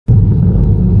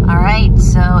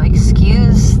So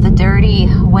excuse the dirty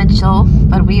windshield,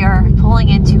 but we are pulling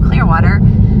into Clearwater,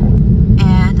 and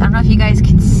I don't know if you guys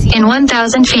can see. In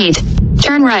 1,000 feet,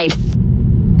 turn right.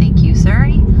 Thank you, sir.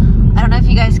 I don't know if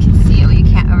you guys can see it. Well, you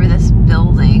can't over this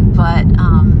building, but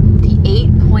the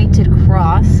 8-pointed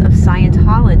cross of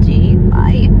Scientology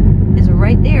is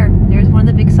right there. There's one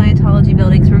of the big Scientology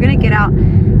buildings. We're gonna get out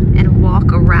and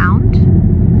walk around.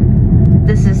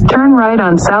 This is turn right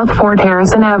on South Fort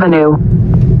Harrison Avenue.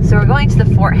 So we're going to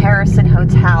the Fort Harrison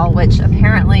Hotel, which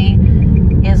apparently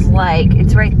is like,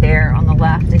 it's right there on the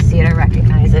left. I see it, I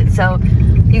recognize it. So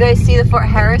you guys see the Fort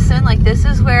Harrison? Like, this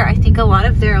is where I think a lot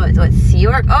of their, what, Sea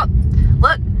Org? Oh,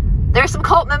 look, there's some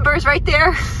cult members right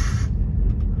there.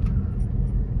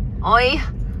 Oi,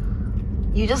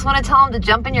 you just want to tell them to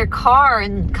jump in your car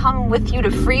and come with you to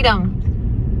freedom.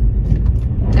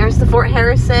 There's the Fort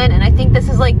Harrison, and I think this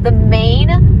is like the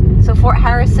main. So Fort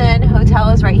Harrison Hotel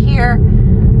is right here.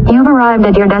 You've arrived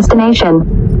at your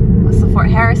destination. That's the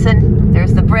Fort Harrison.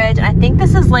 There's the bridge. I think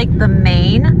this is like the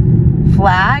main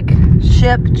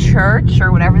flagship church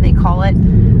or whatever they call it.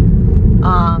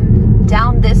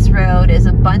 Down this road is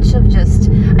a bunch of just,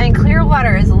 I mean,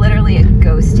 Clearwater is literally a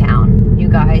ghost town, you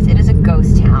guys. It is a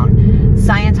ghost town.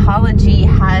 Scientology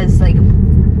has like,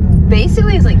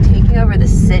 basically is like taking over the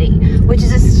city, which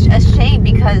is a shame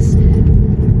because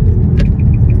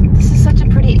this is such a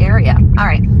pretty area. All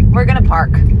right, we're gonna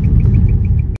park.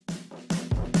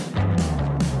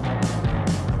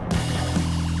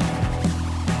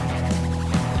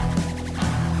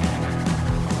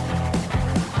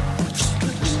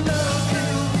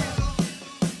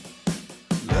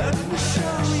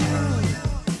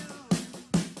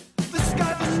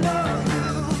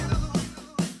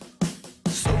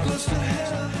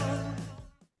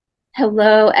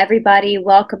 Hello, everybody.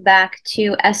 Welcome back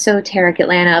to Esoteric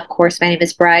Atlanta. Of course, my name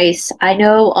is Bryce. I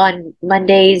know on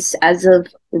Mondays, as of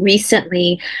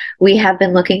recently, we have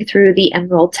been looking through the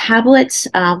Emerald tablets.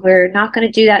 We're not going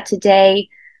to do that today.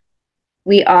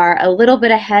 We are a little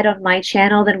bit ahead on my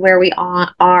channel than where we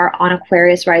are on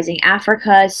Aquarius Rising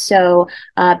Africa, so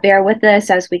bear with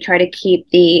us as we try to keep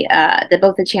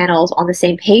both the channels on the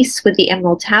same pace with the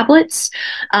Emerald tablets.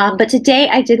 But today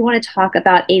I did want to talk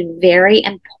about a very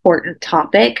important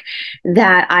topic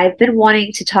that I've been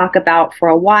wanting to talk about for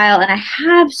a while, and I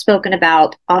have spoken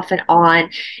about off and on,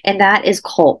 and that is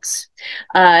cults.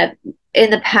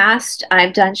 In the past,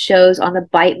 I've done shows on the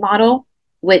BITE model,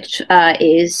 which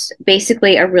is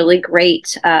basically a really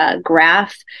great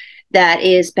graph that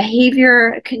is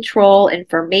behavior control,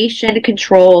 information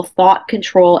control, thought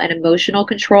control, and emotional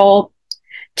control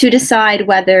to decide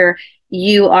whether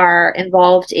you are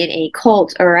involved in a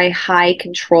cult or a high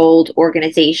controlled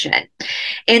organization.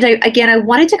 And I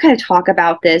wanted to kind of talk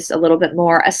about this a little bit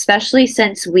more, especially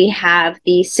since we have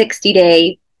the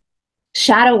 60-day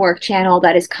shadow work channel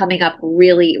that is coming up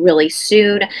really, really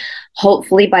soon.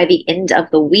 Hopefully by the end of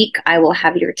the week, I will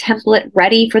have your template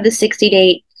ready for the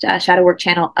 60-day shadow work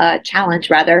channel challenge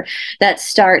that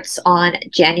starts on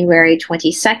January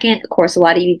 22nd. Of course, a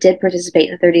lot of you did participate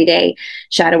in the 30-day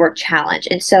shadow work challenge.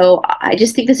 And so I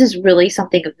just think this is really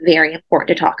something very important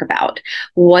to talk about.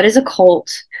 What is a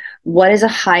cult? What is a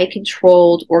high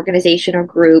controlled organization or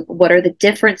group? What are the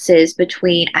differences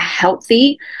between a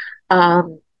healthy,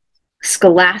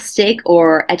 scholastic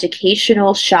or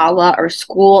educational shala or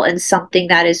school and something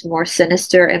that is more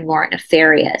sinister and more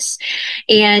nefarious?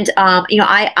 And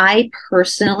I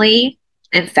personally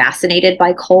am fascinated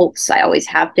by cults. I always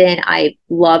have been. I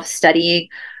love studying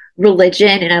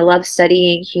religion and I love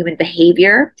studying human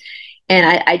behavior.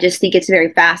 And I just think it's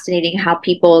very fascinating how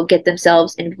people get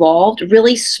themselves involved.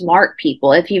 Really smart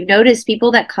people. If you've noticed,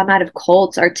 people that come out of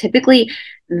cults are typically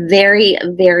very,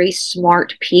 very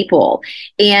smart people.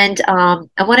 And I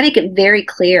want to make it very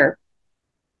clear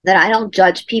that I don't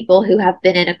judge people who have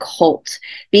been in a cult,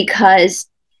 because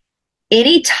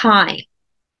anytime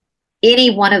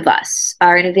any one of us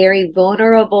are in a very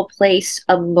vulnerable place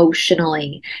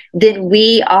emotionally, then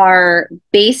we are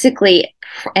basically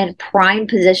in prime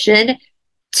position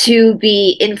to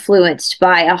be influenced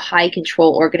by a high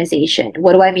control organization.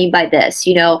 What do I mean by this?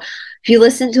 You know, if you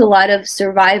listen to a lot of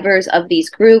survivors of these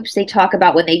groups, they talk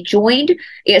about when they joined,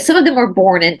 some of them were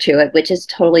born into it, which is a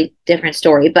totally different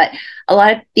story. But a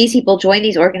lot of these people joined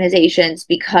these organizations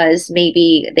because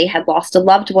maybe they had lost a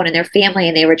loved one in their family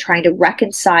and they were trying to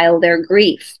reconcile their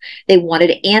grief. They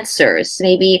wanted answers.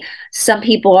 Maybe some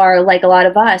people are like a lot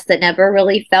of us that never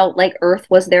really felt like Earth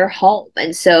was their home.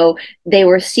 And so they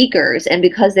were seekers. And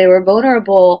because they were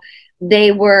vulnerable,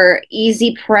 they were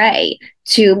easy prey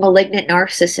to malignant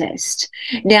narcissists.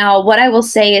 Now, what I will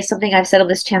say is something I've said on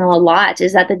this channel a lot,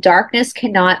 is that the darkness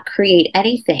cannot create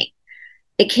anything.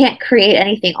 It can't create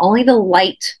anything. Only the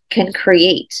light can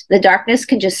create. The darkness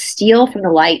can just steal from the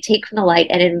light, take from the light,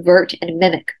 and invert and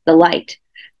mimic the light.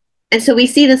 And so we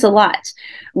see this a lot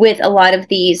with a lot of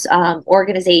these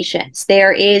organizations.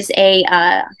 There is a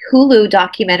Hulu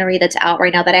documentary that's out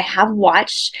right now that I have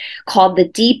watched called The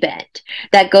Deep End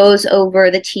that goes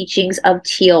over the teachings of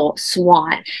Teal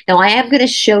Swan. Now, I am going to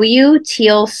show you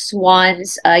Teal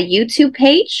Swan's YouTube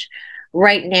page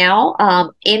right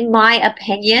now. In my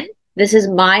opinion, this is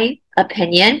my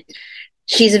opinion,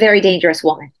 she's a very dangerous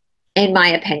woman, in my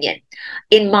opinion.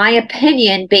 In my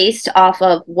opinion, based off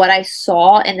of what I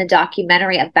saw in the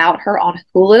documentary about her on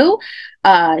Hulu,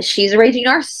 she's a raging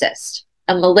narcissist,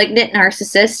 a malignant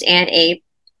narcissist, and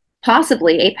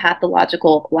possibly a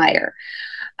pathological liar.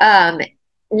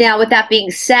 Now, with that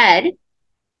being said,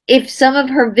 if some of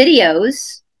her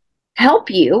videos help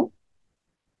you,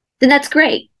 then that's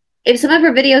great. If some of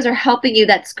her videos are helping you,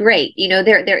 that's great. You know,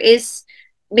 there is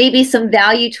maybe some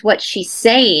value to what she's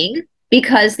saying,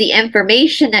 because the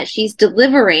information that she's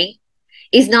delivering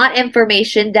is not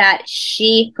information that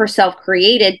she herself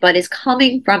created, but is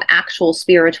coming from actual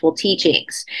spiritual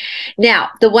teachings. Now,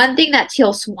 the one thing that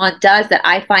Teal Swan does that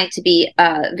I find to be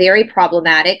very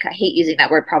problematic, I hate using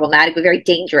that word problematic, but very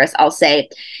dangerous, I'll say,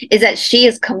 is that she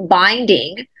is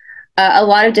combining a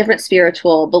lot of different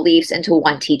spiritual beliefs into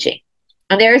one teaching.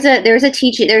 And there's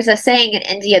a saying in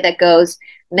India that goes,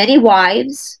 many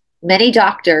wives, many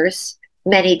doctors,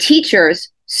 many teachers,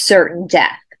 certain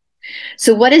death.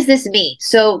 So what does this mean?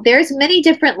 So there's many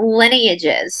different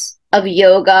lineages of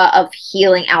yoga, of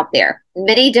healing out there.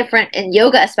 Many different, in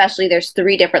yoga especially, there's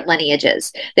 3 different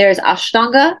lineages. There's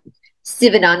Ashtanga,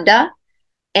 Sivananda,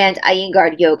 and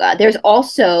Iyengar yoga. There's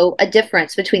also a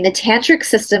difference between the tantric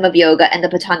system of yoga and the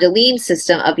Patanjalian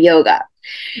system of yoga.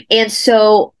 And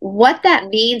so what that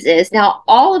means is, now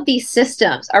all of these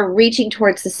systems are reaching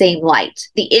towards the same light.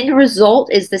 The end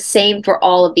result is the same for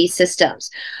all of these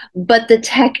systems, but the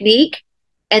technique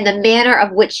and the manner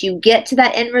of which you get to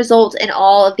that end result in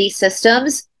all of these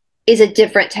systems is a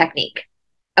different technique.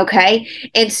 Okay.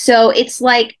 And so it's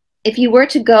like if you were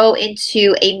to go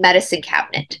into a medicine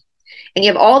cabinet and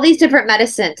you have all these different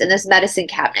medicines in this medicine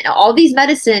cabinet. Now, all these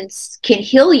medicines can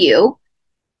heal you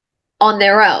on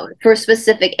their own for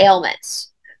specific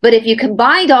ailments. But if you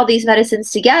combined all these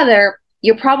medicines together,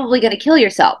 you're probably going to kill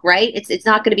yourself, right? It's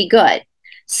not going to be good.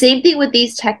 Same thing with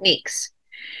these techniques.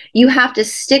 You have to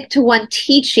stick to one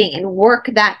teaching and work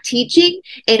that teaching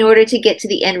in order to get to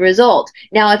the end result.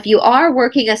 Now, if you are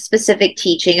working a specific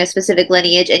teaching, a specific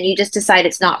lineage, and you just decide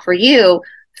it's not for you,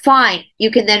 fine.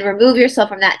 You can then remove yourself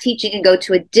from that teaching and go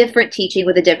to a different teaching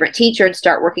with a different teacher and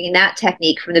start working in that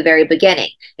technique from the very beginning,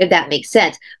 if that makes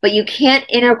sense. But you can't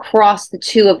intercross the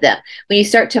 2 of them. When you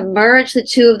start to merge the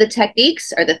 2 of the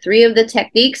techniques or the 3 of the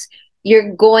techniques,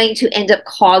 you're going to end up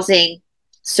causing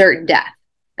certain death.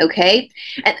 Okay?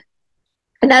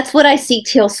 And that's what I see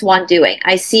Teal Swan doing.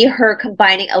 I see her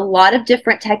combining a lot of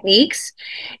different techniques,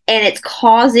 and it's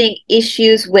causing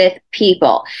issues with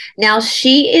people. Now,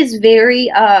 she is very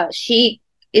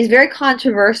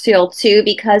controversial too,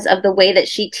 because of the way that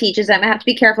she teaches. I'm gonna have to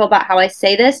be careful about how I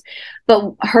say this,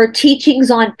 but her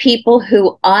teachings on people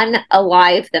who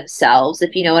unalive themselves,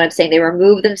 if you know what I'm saying, they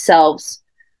remove themselves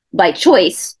by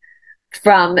choice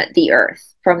from the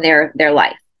earth, from their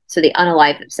life. So they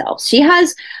unalive themselves. She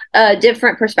has a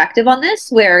different perspective on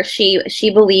this, where she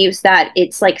believes that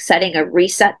it's like setting a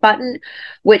reset button,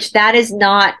 which that is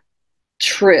not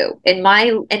true. In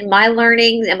my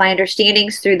learnings and my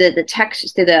understandings through the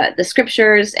text, through the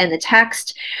scriptures and the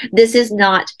text, this is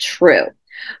not true.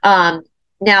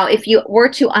 Now, if you were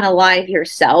to unalive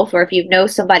yourself, or if you know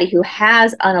somebody who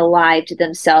has unalived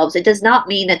themselves, it does not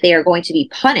mean that they are going to be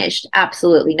punished.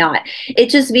 Absolutely not. It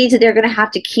just means that they're going to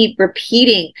have to keep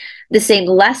repeating the same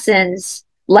lessons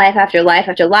life after life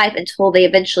after life until they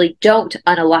eventually don't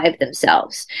unalive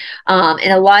themselves.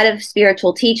 In a lot of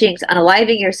spiritual teachings,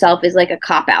 unaliving yourself is like a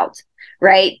cop-out,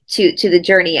 right, to the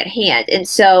journey at hand. And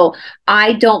so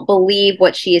I don't believe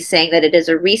what she is saying, that it is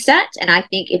a reset. And I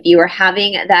think if you are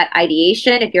having that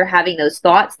ideation, if you're having those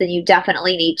thoughts, then you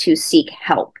definitely need to seek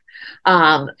help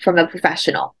from a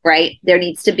professional, right? There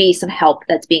needs to be some help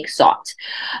that's being sought.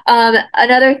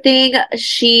 Another thing,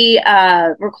 she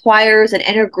requires an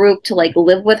inner group to like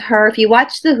live with her. If you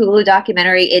watch the Hulu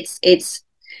documentary, it's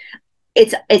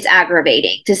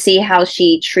aggravating to see how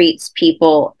she treats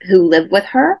people who live with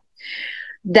her.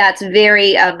 That's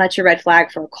very much a red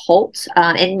flag for a cult,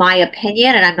 in my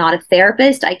opinion. And I'm not a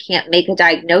therapist. I can't make a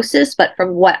diagnosis, but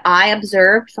from what I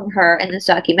observed from her in this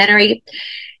documentary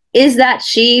is that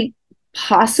she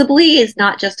possibly is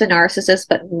not just a narcissist,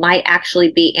 but might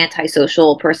actually be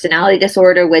antisocial personality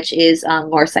disorder, which is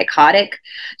more psychotic.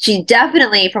 She's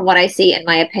definitely, from what I see, in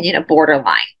my opinion, a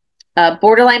borderline.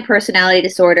 Borderline personality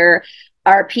disorder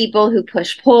are people who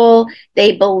push pull.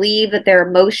 They believe that their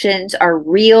emotions are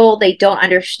real. They don't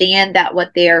understand that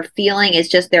what they're feeling is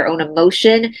just their own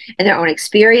emotion and their own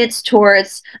experience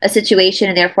towards a situation,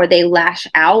 and therefore they lash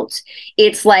out.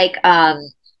 It's like,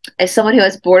 as someone who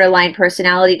has borderline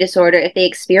personality disorder, if they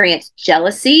experience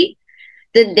jealousy,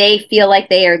 then they feel like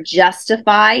they are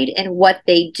justified in what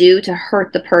they do to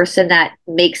hurt the person that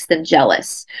makes them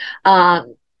jealous.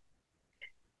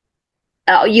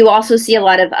 You also see a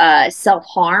lot of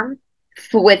self-harm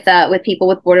with people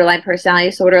with borderline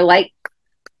personality disorder, like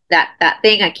that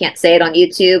thing. I can't say it on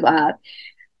YouTube.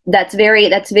 That's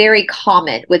very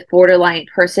common with borderline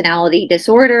personality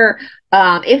disorder.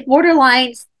 If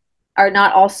borderlines are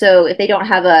not also, if they don't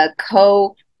have a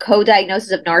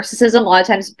co-diagnosis of narcissism, a lot of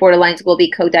times borderlines will be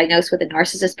co-diagnosed with a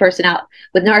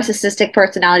narcissistic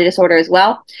personality disorder as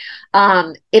well.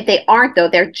 If they aren't, though,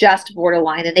 they're just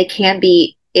borderline, and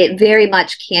it very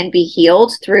much can be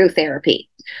healed through therapy.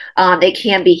 They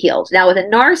can be healed. Now, with a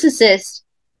narcissist,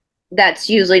 that's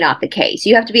usually not the case.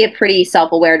 You have to be a pretty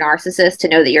self-aware narcissist to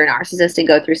know that you're a narcissist and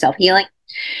go through self-healing.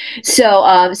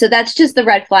 So that's just the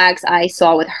red flags I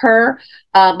saw with her.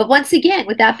 But once again,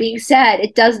 with that being said,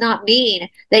 it does not mean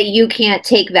that you can't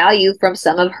take value from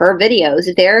some of her videos.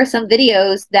 If there are some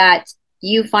videos that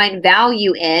you find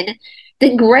value in,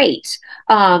 then great.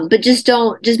 But just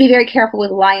be very careful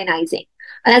with lionizing.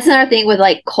 And that's another thing with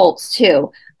like cults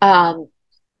too. Don't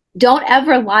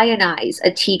ever lionize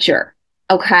a teacher.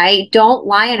 Okay. Don't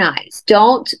lionize.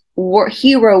 Don't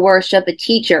hero worship a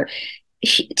teacher.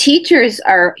 Teachers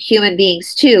are human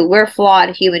beings too. We're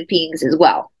flawed human beings as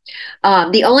well.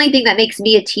 The only thing that makes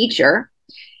me a teacher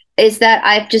is that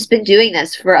I've just been doing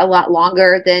this for a lot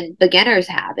longer than beginners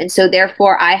have. And so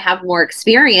therefore I have more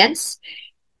experience.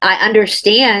 I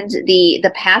understand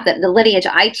the path, that the lineage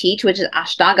I teach, which is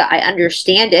Ashtanga. I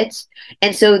understand it.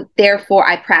 And so therefore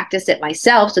I practice it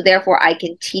myself. So therefore I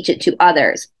can teach it to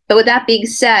others. But with that being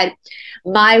said,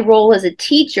 my role as a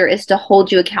teacher is to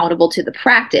hold you accountable to the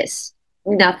practice,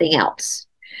 nothing else.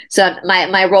 So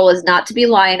my role is not to be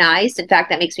lionized. In fact,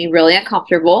 that makes me really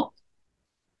uncomfortable.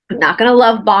 I'm not going to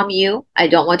love bomb you. I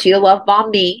don't want you to love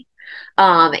bomb me.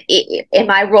 And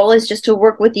my role is just to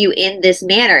work with you in this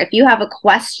manner. If you have a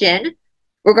question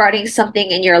regarding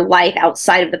something in your life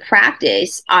outside of the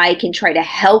practice, I can try to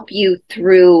help you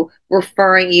through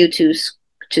referring you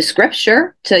to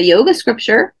scripture, to yoga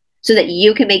scripture, so that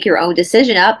you can make your own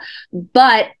decision up.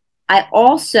 But I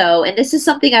also, and this is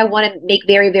something I want to make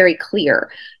very, very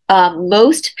clear,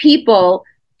 most people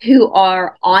who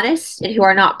are honest and who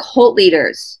are not cult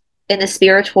leaders in the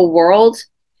spiritual world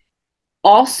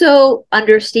also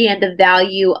understand the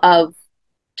value of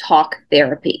talk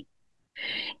therapy.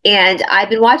 And I've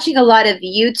been watching a lot of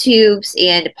YouTubes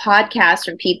and podcasts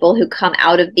from people who come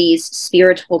out of these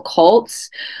spiritual cults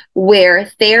where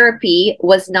therapy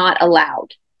was not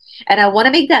allowed. And I want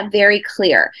to make that very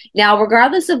clear. Now,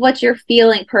 regardless of what your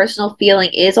personal feeling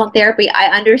is on therapy,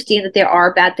 I understand that there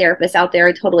are bad therapists out there.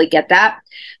 I totally get that.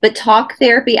 But talk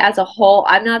therapy as a whole,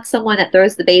 I'm not someone that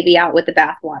throws the baby out with the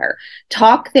bathwater.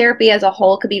 Talk therapy as a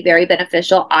whole could be very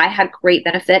beneficial. I had great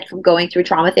benefit from going through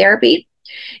trauma therapy.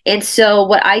 And so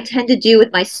what I tend to do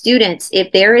with my students,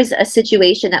 if there is a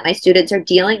situation that my students are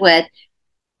dealing with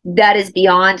that is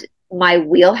beyond my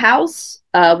wheelhouse,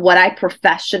 what I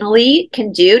professionally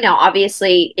can do. Now,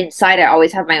 obviously, inside I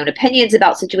always have my own opinions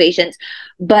about situations,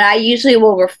 but I usually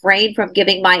will refrain from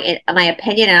giving my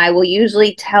opinion, and I will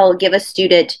usually give a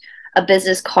student a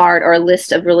business card or a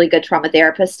list of really good trauma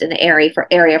therapists in the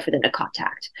area for them to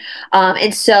contact.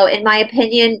 And so, in my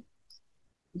opinion,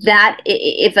 that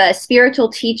if a spiritual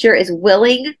teacher is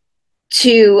willing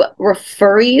to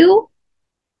refer you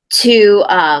to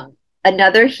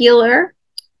another healer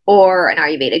or an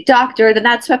Ayurvedic doctor, then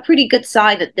that's a pretty good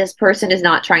sign that this person is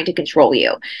not trying to control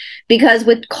you. Because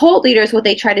with cult leaders, what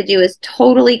they try to do is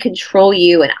totally control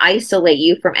you and isolate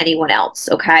you from anyone else,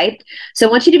 okay? So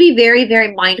I want you to be very,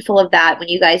 very mindful of that when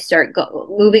you guys start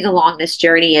moving along this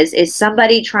journey. Is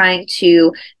somebody trying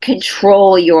to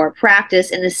control your practice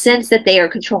in the sense that they are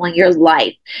controlling your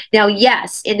life? Now,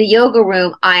 yes, in the yoga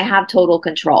room, I have total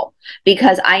control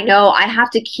because I know I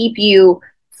have to keep you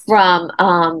from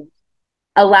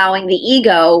allowing the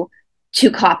ego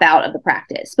to cop out of the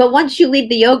practice. But once you leave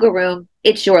the yoga room,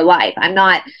 it's your life. I'm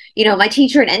not, my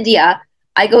teacher in India,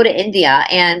 I go to India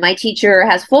and my teacher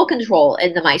has full control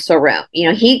in the Mysore room.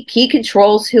 He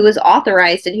controls who is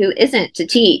authorized and who isn't to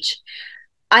teach.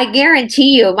 I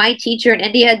guarantee you, my teacher in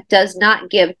India does not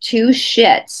give two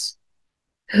shits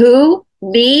who,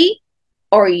 me,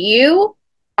 or you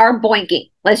are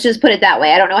boinking. Let's just put it that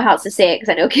way. I don't know how else to say it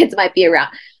because I know kids might be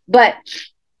around. But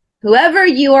whoever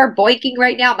you are boinking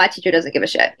right now, my teacher doesn't give a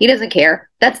shit. He doesn't care.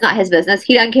 That's not his business.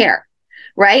 He doesn't care.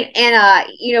 Right. And,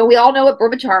 we all know what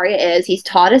brahmacharya is. He's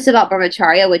taught us about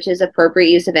brahmacharya, which is appropriate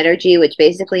use of energy, which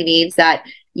basically means that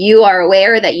you are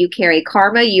aware that you carry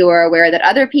karma. You are aware that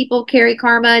other people carry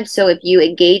karma. And so if you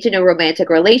engage in a romantic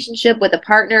relationship with a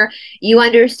partner, you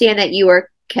understand that you are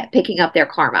picking up their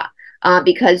karma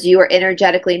because you are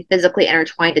energetically and physically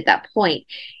intertwined at that point.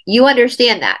 You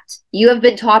understand that. You have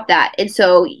been taught that. And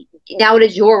so now it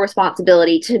is your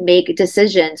responsibility to make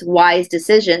decisions, wise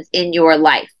decisions in your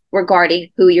life regarding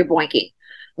who you're boinking.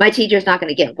 My teacher's not going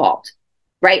to get involved,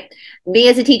 right? Me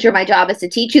as a teacher, my job is to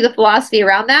teach you the philosophy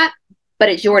around that, but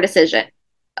it's your decision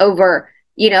over,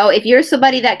 if you're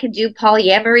somebody that can do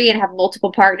polyamory and have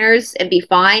multiple partners and be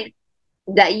fine,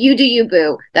 that you do you,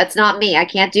 boo. That's not me. I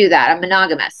can't do that. I'm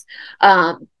monogamous.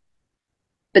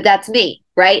 But that's me,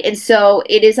 right? And so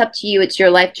it is up to you. It's your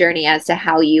life journey as to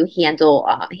how you handle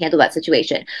that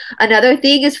situation. Another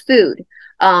thing is food.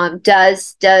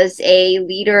 Does a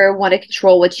leader want to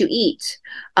control what you eat?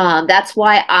 That's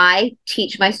why I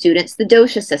teach my students the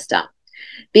dosha system,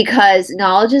 because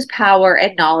knowledge is power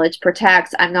and knowledge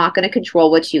protects. I'm not going to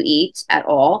control what you eat at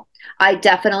all. I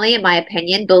definitely, in my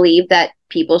opinion, believe that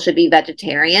people should be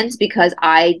vegetarians because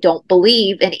I don't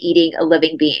believe in eating a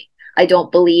living being. I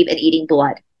don't believe in eating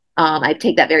blood. I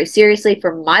take that very seriously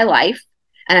for my life,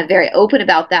 and I'm very open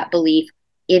about that belief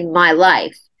in my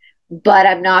life. But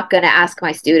I'm not going to ask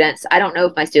my students. I don't know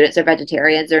if my students are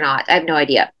vegetarians or not. I have no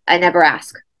idea. I never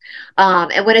ask.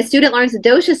 And when a student learns the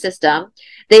dosha system,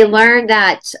 they learn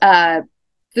that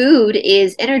food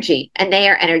is energy and they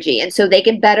are energy. And so they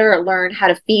can better learn how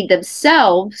to feed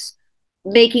themselves,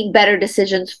 making better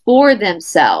decisions for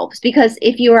themselves. Because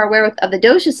if you are aware of the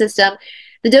dosha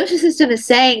system is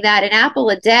saying that an apple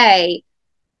a day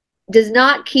does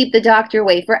not keep the doctor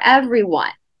away for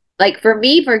everyone. Like for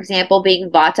me, for example,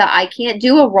 being Vata, I can't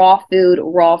do a raw food,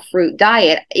 raw fruit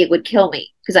diet. It would kill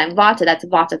me because I'm Vata. That's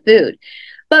Vata food.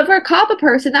 But for a Kapha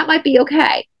person, that might be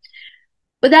okay.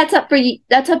 But that's up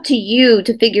to you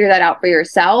to figure that out for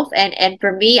yourself. And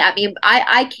for me, I mean,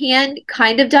 I can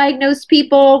kind of diagnose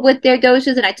people with their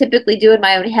doshas, and I typically do in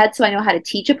my own head, so I know how to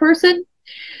teach a person.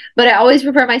 But I always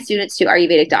refer my students to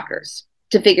Ayurvedic doctors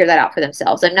to figure that out for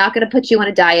themselves. I'm not going to put you on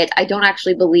a diet. I don't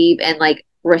actually believe in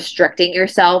restricting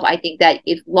yourself. I think that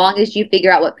as long as you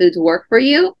figure out what foods work for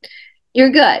you, you're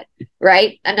good,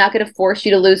 right? I'm not going to force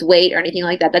you to lose weight or anything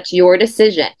like that. That's your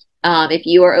decision. If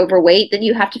you are overweight, then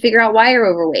you have to figure out why you're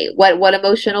overweight. What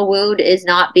emotional wound is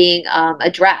not being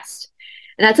addressed,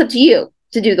 and that's up to you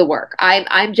to do the work.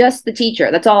 I'm just the teacher.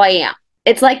 That's all I am.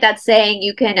 It's like that saying,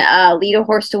 you can lead a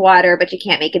horse to water, but you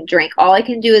can't make him drink. All I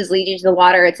can do is lead you to the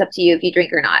water. It's up to you if you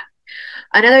drink or not.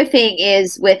 Another thing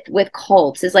is with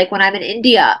cults is like when I'm in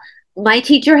India, my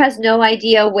teacher has no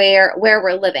idea where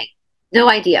we're living. No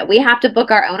idea. We have to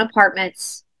book our own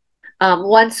apartments.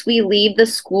 Once we leave the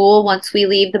school, once we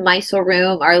leave the Mysore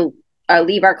room, or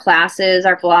leave our classes,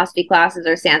 our philosophy classes,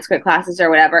 or Sanskrit classes, or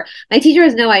whatever, my teacher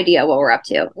has no idea what we're up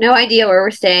to. No idea where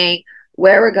we're staying,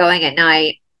 where we're going at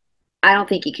night. I don't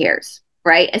think he cares.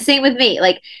 Right? And same with me.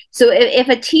 So if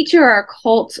a teacher or a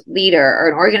cult leader or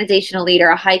an organizational leader,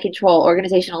 a high control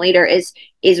organizational leader is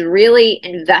really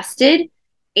invested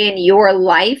in your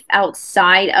life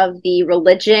outside of the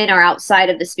religion or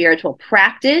outside of the spiritual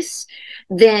practice,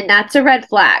 then that's a red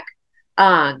flag.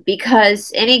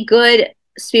 Because any good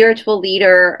spiritual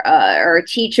leader or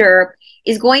teacher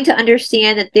is going to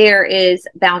understand that there is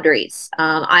boundaries.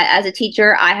 As a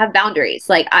teacher, I have boundaries.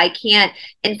 I can't,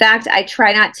 in fact, I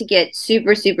try not to get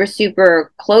super, super,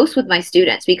 super close with my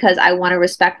students because I want to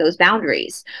respect those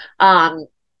boundaries.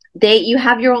 You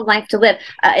have your own life to live.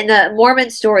 In the Mormon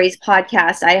Stories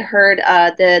podcast, I heard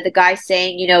the guy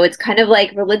saying, it's kind of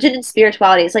like religion and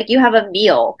spirituality. It's like you have a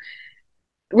meal.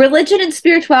 Religion and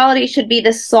spirituality should be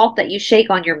the salt that you shake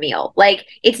on your meal.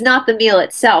 It's not the meal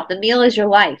itself. The meal is your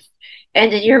life.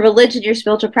 And then your religion, your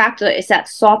spiritual practice is that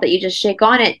salt that you just shake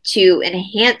on it to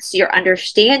enhance your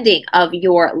understanding of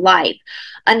your life.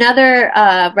 Another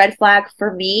red flag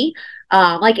for me, in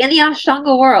the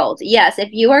Ashtanga world, yes, if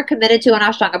you are committed to an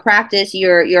Ashtanga practice,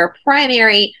 your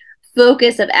primary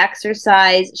focus of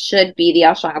exercise should be the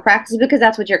Ashtanga practice because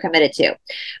that's what you're committed to.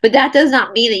 But that does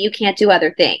not mean that you can't do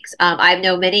other things. I've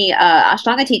known many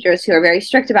Ashtanga teachers who are very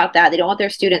strict about that. They don't want their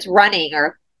students running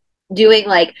or doing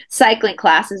cycling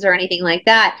classes or anything like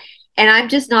that. And I'm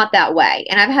just not that way.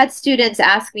 And I've had students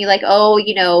ask me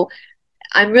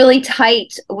I'm really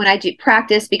tight when I do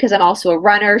practice because I'm also a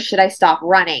runner. Should I stop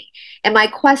running? And my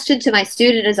question to my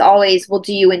student is always, well,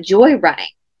 do you enjoy running?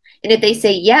 And if they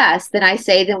say yes, then I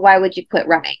say, then why would you quit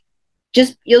running?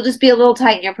 You'll just be a little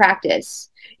tight in your practice.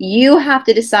 You have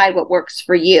to decide what works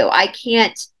for you. I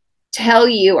can't tell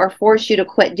you or force you to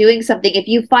quit doing something if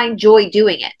you find joy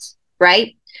doing it,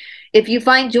 right? If you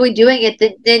find joy doing it,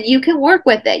 then you can work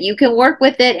with it. You can work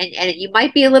with it, and you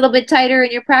might be a little bit tighter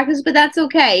in your practice, but that's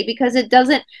okay because it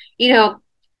doesn't,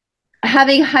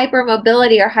 having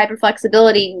hypermobility or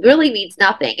hyperflexibility really means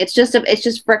nothing. It's just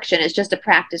friction. It's just a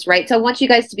practice, right? So I want you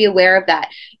guys to be aware of that.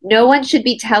 No one should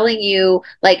be telling you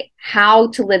like how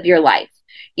to live your life,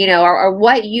 or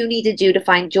what you need to do to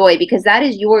find joy, because that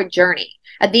is your journey.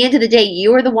 At the end of the day,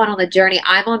 you are the one on the journey.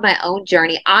 I'm on my own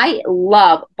journey. I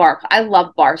love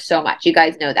bar so much. You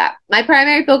guys know that. My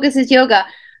primary focus is yoga,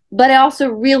 but I also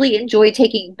really enjoy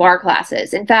taking bar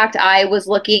classes. In fact, I was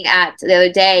looking at the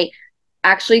other day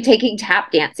actually taking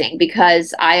tap dancing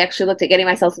because I actually looked at getting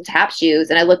myself some tap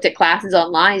shoes, and I looked at classes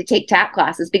online to take tap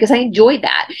classes because I enjoyed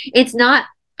that.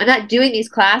 I'm not doing these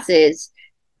classes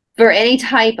for any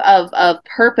type of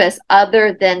purpose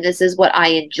other than this is what I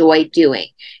enjoy doing.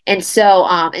 And so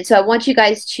I want you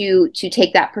guys to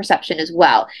take that perception as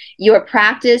well. Your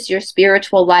practice, your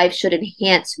spiritual life should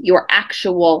enhance your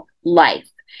actual life.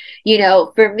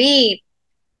 For me,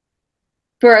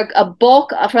 for a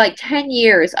bulk for like 10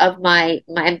 years of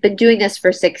I've been doing this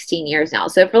for 16 years now.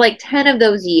 So for like 10 of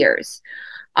those years,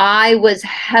 I was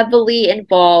heavily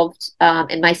involved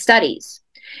in my studies.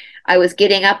 I was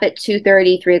getting up at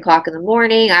 2:30, 3 o'clock in the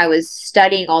morning. I was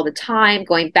studying all the time,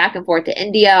 going back and forth to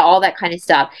India, all that kind of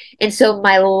stuff. And so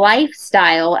my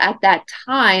lifestyle at that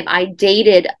time, I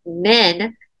dated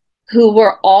men who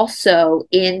were also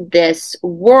in this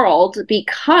world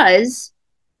because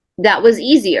that was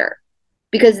easier,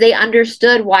 because they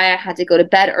understood why I had to go to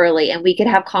bed early and we could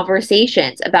have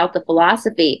conversations about the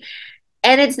philosophy.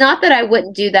 And it's not that I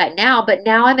wouldn't do that now, but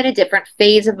now I'm in a different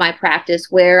phase of my practice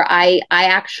where I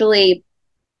actually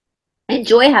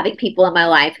enjoy having people in my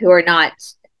life who are not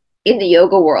in the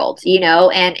yoga world,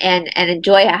 and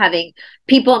enjoy having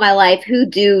people in my life who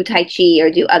do Tai Chi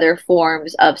or do other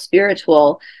forms of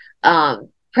spiritual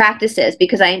practices,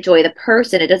 because I enjoy the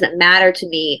person. It doesn't matter to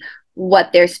me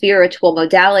what their spiritual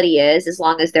modality is, as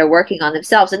long as they're working on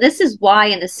themselves. And this is why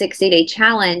in the 60-day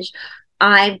challenge,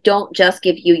 I don't just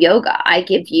give you yoga. I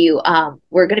give you,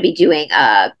 we're going to be doing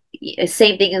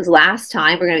same thing as last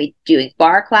time. We're going to be doing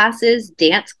bar classes,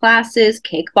 dance classes,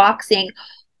 kickboxing,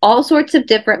 all sorts of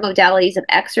different modalities of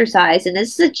exercise. And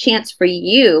this is a chance for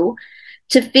you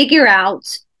to figure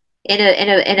out in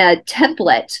a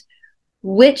template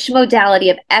which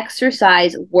modality of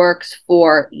exercise works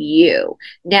for you.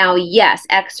 Now, yes,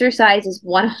 exercise is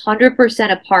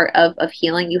 100% a part of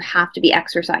healing. You have to be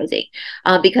exercising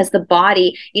because the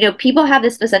body, people have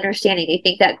this misunderstanding. They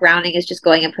think that grounding is just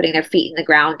going and putting their feet in the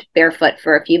ground barefoot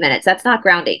for a few minutes. That's not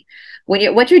grounding.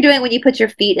 What you're doing when you put your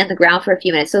feet in the ground for a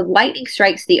few minutes. So lightning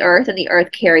strikes the earth and the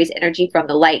earth carries energy from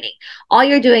the lightning. All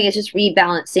you're doing is just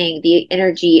rebalancing the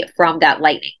energy from that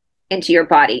lightning into your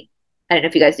body. I don't know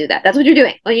if you guys do that. That's what you're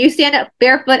doing. When you stand up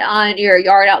barefoot on your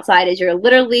yard outside, is you're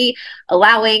literally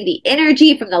allowing the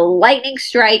energy from the lightning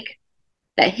strike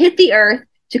that hit the earth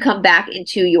to come back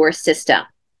into your system.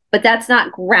 But that's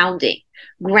not grounding.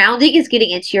 Grounding is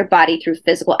getting into your body through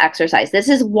physical exercise. This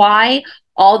is why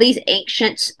all these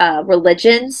ancient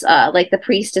religions, like the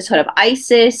priesthood of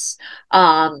Isis,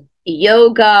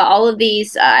 yoga, all of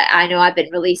these, I know I'm going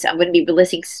to be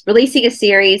releasing a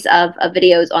series of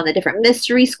videos on the different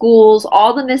mystery schools.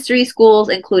 All the mystery schools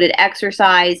included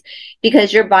exercise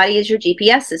because your body is your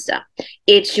GPS system.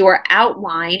 It's your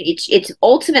outline. It's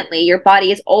ultimately, your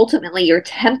body is ultimately your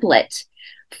template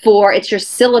it's your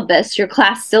syllabus, your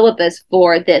class syllabus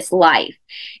for this life.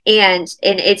 And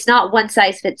it's not one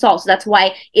size fits all. So that's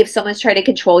why if someone's trying to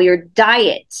control your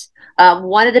diet,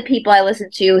 one of the people I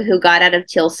listened to who got out of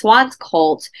Teal Swan's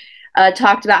cult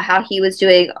talked about how he was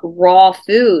doing raw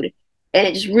food, and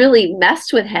it just really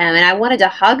messed with him. And I wanted to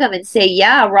hug him and say,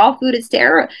 yeah, raw food is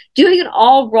terrible. Doing an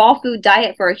all raw food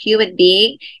diet for a human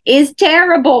being is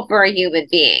terrible for a human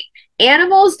being.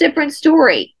 Animals, different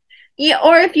story. Yeah,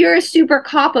 or if you're a super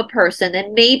kappa person,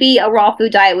 then maybe a raw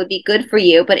food diet would be good for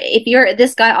you. But if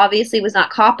this guy obviously was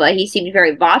not kappa, he seemed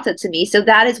very vata to me. So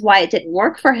that is why it didn't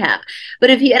work for him.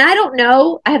 But and I don't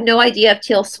know, I have no idea if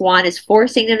Teal Swan is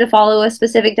forcing them to follow a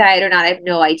specific diet or not. I have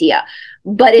no idea.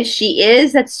 But if she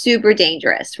is, that's super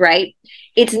dangerous, right?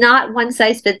 It's not one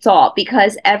size fits all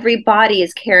because every body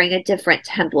is carrying a different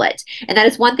template. And that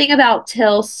is one thing about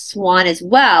Teal Swan as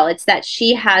well. It's that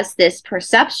she has this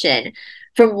perception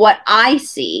from what I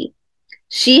see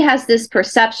She has this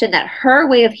perception that her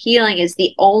way of healing is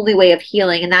the only way of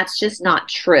healing, and that's just not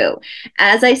true.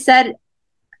 As I said a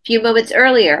few moments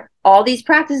earlier, all these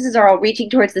practices are all reaching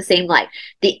towards the same light.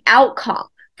 The outcome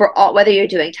for all, whether you're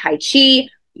doing Tai Chi,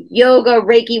 yoga,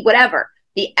 Reiki, whatever,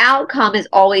 the outcome is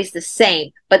always the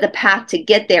same, but the path to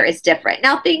get there is different.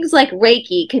 Now, things like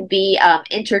Reiki can be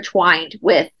intertwined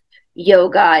with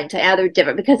yoga and to other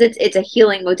different, because it's a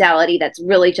healing modality that's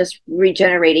really just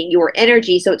regenerating your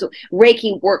energy. So it's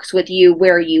Reiki works with you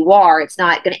where you are. It's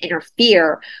not going to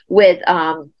interfere with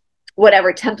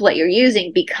whatever template you're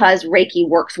using, because Reiki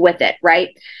works with it, right?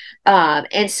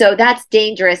 And so that's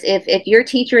dangerous. If your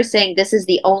teacher is saying this is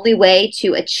the only way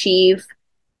to achieve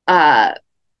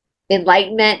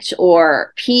enlightenment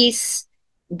or peace,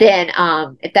 then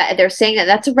if they're saying that,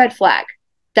 that's a red flag.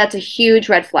 That's a huge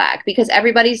red flag, because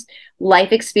everybody's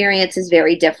life experience is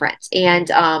very different.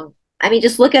 And I mean,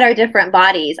 just look at our different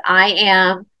bodies. I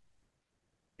am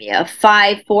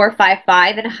 5'4",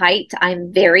 5'5" in height.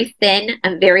 I'm very thin.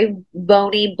 I'm very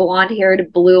bony,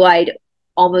 blonde-haired, blue-eyed,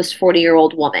 almost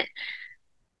 40-year-old woman.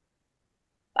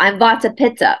 I'm Vata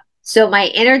Pitta. So my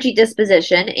energy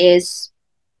disposition is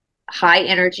high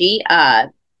energy,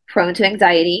 prone to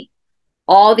anxiety.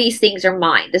 All these things are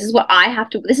mine. This is what I have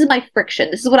to, this is my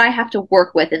friction. This is what I have to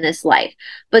work with in this life.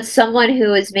 But someone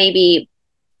who is maybe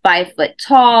 5 foot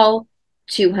tall,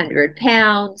 200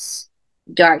 pounds,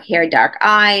 dark hair, dark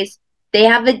eyes, they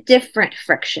have a different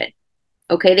friction.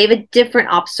 Okay, they have a different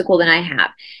obstacle than I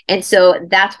have. And so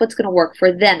that's what's going to work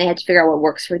for them. They have to figure out what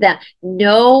works for them.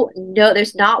 No,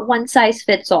 there's not one size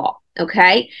fits all.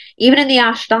 Okay, even in the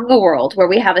Ashtanga world, where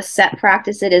we have a set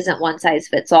practice, it isn't one size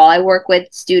fits all. I work with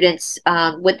students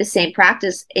with the same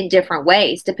practice in different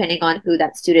ways, depending on who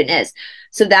that student is.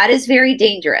 So that is very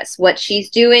dangerous. What she's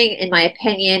doing, in my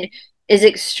opinion, is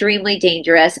extremely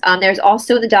dangerous. There's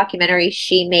also in the documentary,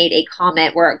 she made a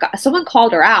comment where someone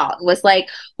called her out and was like,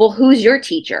 well, who's your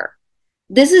teacher?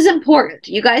 This is important.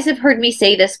 You guys have heard me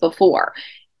say this before.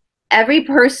 Every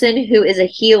person who is a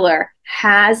healer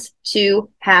has to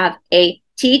have a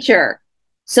teacher,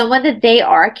 someone that they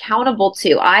are accountable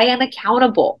to. I am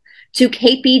accountable to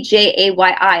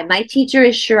KPJAYI. My teacher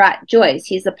is Sharat Joyce.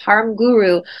 He's the Param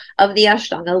Guru of the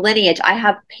Ashtanga lineage. I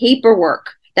have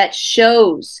paperwork that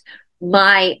shows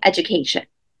my education.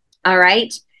 All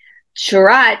right.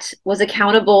 Sharat was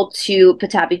accountable to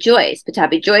Pattabhi Jois.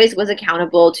 Pattabhi Jois was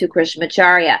accountable to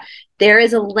Krishnamacharya. There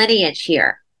is a lineage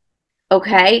here.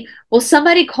 Okay. Well,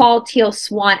 somebody called Teal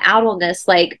Swan out on this,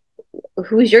 like,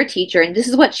 who's your teacher? And this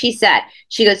is what she said.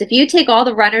 She goes, if you take all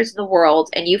the runners in the world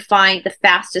and you find the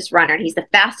fastest runner, and he's the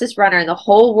fastest runner in the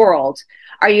whole world,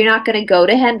 are you not going to go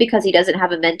to him because he doesn't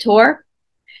have a mentor?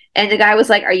 And the guy was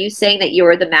like, are you saying that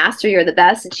you're the master, you're the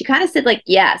best? And she kind of said, like,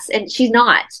 yes. And she's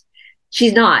not.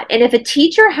 She's not. And if a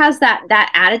teacher has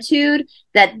that attitude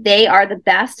that they are the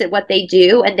best at what they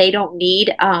do and they don't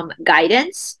need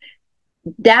guidance,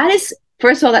 that is,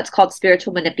 first of all, that's called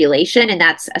spiritual manipulation, and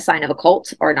that's a sign of a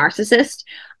cult or a narcissist,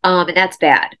 and that's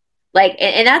bad. Like,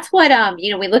 and that's what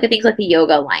we look at things like the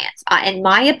Yoga Alliance. In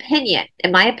my opinion,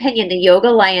 the Yoga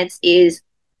Alliance is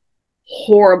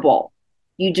horrible.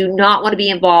 You do not want to be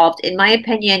involved. In my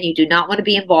opinion, you do not want to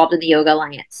be involved in the Yoga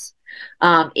Alliance.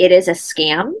 It is a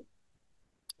scam.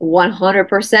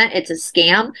 100%, it's a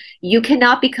scam. You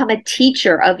cannot become a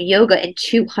teacher of yoga in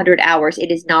 200 hours. It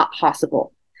is not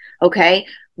possible. Okay.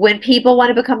 When people want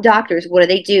to become doctors, what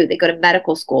do? They go to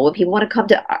medical school. When people want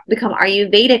to become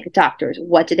Ayurvedic doctors,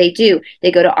 what do?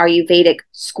 They go to Ayurvedic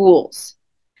schools.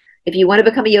 If you want to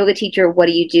become a yoga teacher, what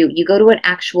do? You go to an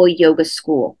actual yoga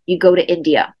school. You go to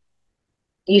India.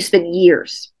 You spend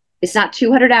years. It's not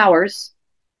 200 hours.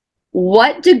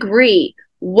 What degree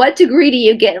do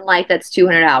you get in life that's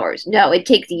 200 hours? No, it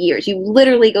takes years. You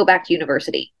literally go back to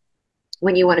university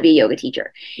when you want to be a yoga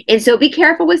teacher. And so be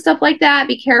careful with stuff like that.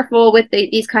 Be careful with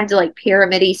these kinds of like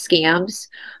pyramid-y scams.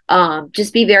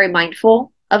 Just be very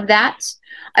mindful of that.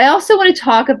 I also want to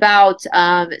talk about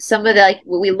some of the, like,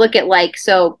 we look at, like,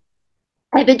 so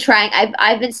I've been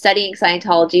studying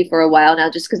Scientology for a while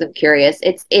now, just because I'm curious.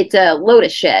 It's a load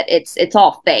of shit. It's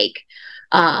all fake.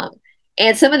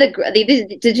 And some of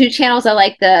the two channels I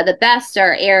like the best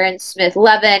are Aaron Smith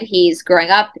Levin. He's growing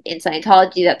up in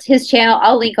Scientology. That's his channel.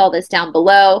 I'll link all this down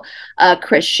below.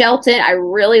 Chris Shelton. I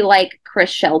really like Chris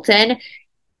Shelton.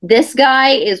 This guy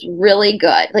is really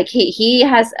good. Like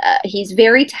he's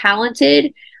very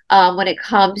talented when it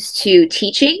comes to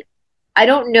teaching. I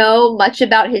don't know much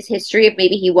about his history. If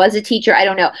maybe he was a teacher, I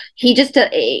don't know. He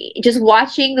just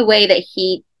watching the way that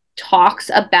he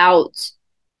talks about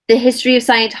the history of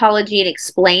Scientology and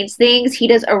explains things. He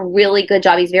does a really good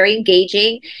job. He's very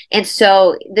engaging. And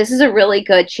so this is a really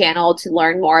good channel to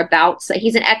learn more about. So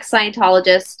he's an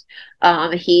ex-Scientologist.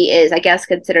 He is, I guess,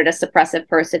 considered a suppressive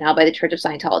person now by the Church of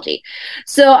Scientology.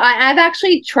 So I've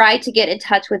actually tried to get in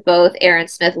touch with both Aaron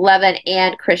Smith-Levin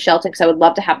and Chris Shelton, because I would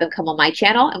love to have them come on my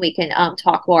channel and we can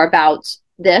talk more about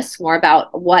this, more about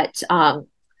what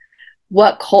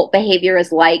cult behavior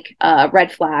is like,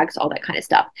 red flags, all that kind of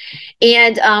stuff.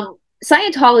 And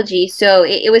Scientology, so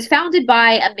it was founded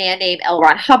by a man named L.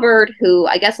 Ron Hubbard, who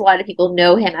I guess a lot of people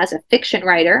know him as a fiction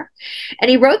writer. And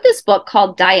he wrote this book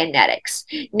called Dianetics.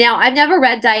 Now, I've never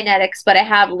read Dianetics, but I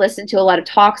have listened to a lot of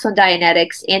talks on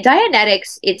Dianetics. And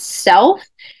Dianetics itself,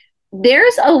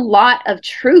 there's a lot of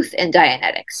truth in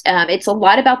Dianetics. It's a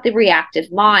lot about the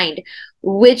reactive mind,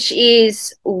 which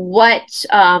is what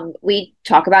we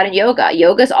talk about in yoga.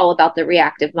 Yoga is all about the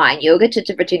reactive mind. Yoga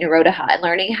Chitta Vritti Nirodha, and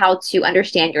learning how to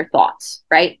understand your thoughts,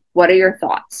 right? What are your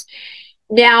thoughts?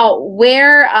 Now,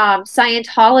 where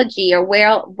Scientology, or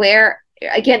where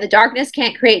again, the darkness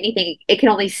can't create anything. It can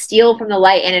only steal from the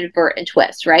light and invert and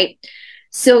twist, right?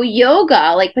 So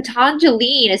yoga, like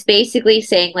Patanjali, is basically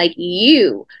saying, like,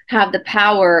 you have the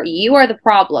power, you are the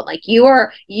problem, like you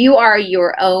are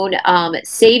your own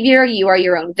savior, you are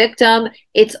your own victim,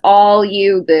 it's all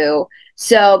you, boo.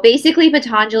 So basically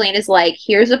Patanjali is like,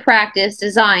 here's a practice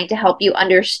designed to help you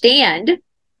understand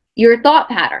your thought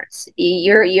patterns,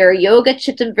 your yoga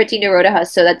chittam vritti nirodha.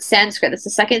 So that's Sanskrit. That's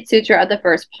the second sutra of the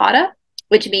first pada,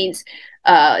 which means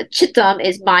chittam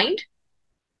is mind,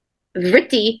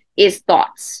 vritti is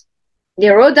thoughts,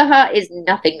 nirodha is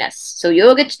nothingness. So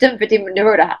yoga chittam vritti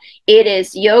nirodha, it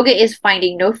is, yoga is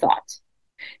finding no thought.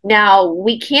 Now,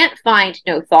 we can't find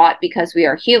no thought because we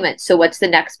are human. So what's the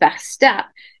next best step?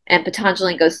 And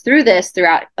Patanjali goes through this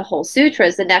throughout the whole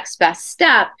sutras. The next best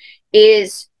step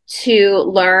is to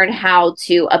learn how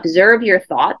to observe your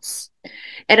thoughts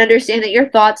and understand that your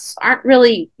thoughts aren't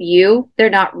really you. They're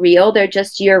not real. They're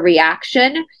just your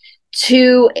reaction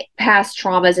to past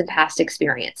traumas and past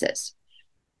experiences.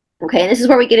 Okay, and this is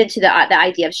where we get into the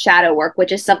idea of shadow work,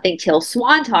 which is something Teal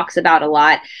Swan talks about a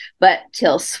lot. But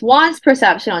Teal Swan's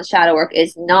perception on shadow work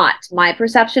is not my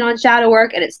perception on shadow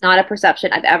work, and it's not a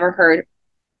perception I've ever heard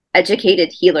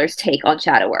educated healers take on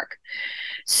shadow work.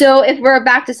 So if we're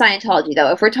back to Scientology,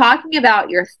 though, if we're talking about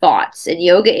your thoughts, and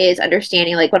yoga is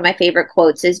understanding, like one of my favorite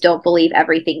quotes is, don't believe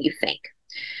everything you think.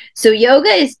 So yoga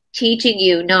is teaching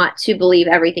you not to believe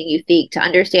everything you think, to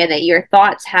understand that your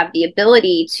thoughts have the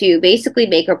ability to basically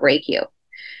make or break you,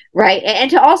 right? And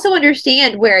to also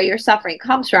understand where your suffering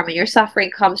comes from. And your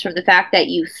suffering comes from the fact that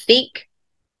you think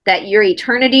that your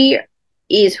eternity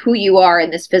is who you are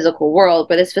in this physical world,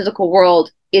 but this physical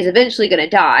world is eventually going to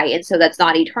die, and so that's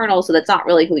not eternal, so that's not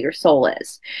really who your soul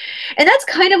is. And that's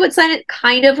kind of what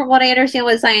from what I understand,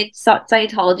 what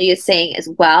Scientology is saying as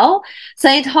well.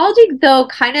 Scientology, though,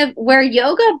 kind of where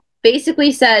yoga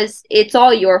basically says it's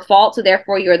all your fault, so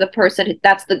therefore you're the person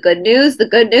that's the good news. The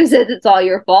good news is it's all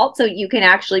your fault, so you can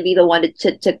actually be the one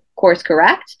to course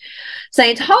correct.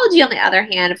 Scientology, on the other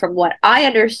hand, from what I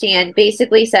understand,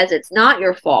 basically says it's not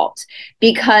your fault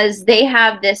because they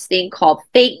have this thing called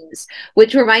thetans,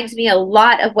 which reminds me a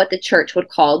lot of what the church would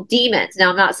call demons. Now,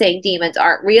 I'm not saying demons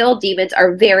aren't real. Demons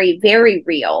are very, very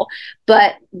real,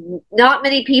 but not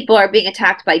many people are being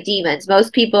attacked by demons.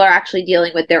 Most people are actually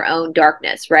dealing with their own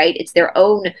darkness, right? It's their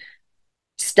own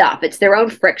stuff. It's their own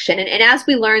friction. And as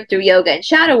we learn through yoga and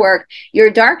shadow work,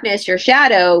 your darkness, your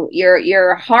shadow,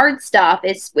 your hard stuff,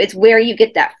 it's where you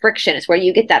get that friction. It's where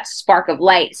you get that spark of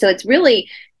light. So it's really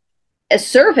a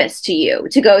service to you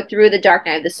to go through the dark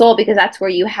night of the soul, because that's where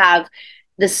you have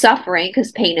the suffering,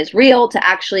 because pain is real, to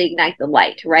actually ignite the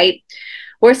light, right?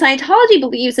 Where Scientology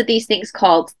believes that these things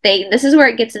called this is where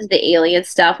it gets into the alien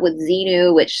stuff with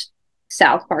Xenu, which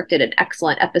South Park did an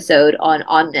excellent episode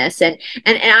on this, and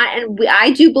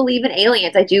I do believe in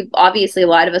aliens. I do, obviously, a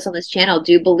lot of us on this channel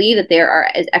do believe that there are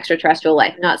extraterrestrial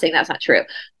life. I'm not saying that's not true,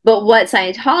 but what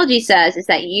Scientology says is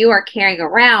that you are carrying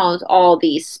around all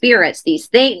these spirits, these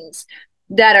things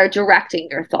that are directing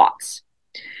your thoughts,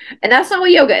 and that's not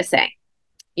what yoga is saying.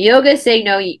 Yoga is saying,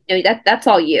 no, that's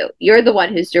all you. You're the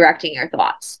one who's directing your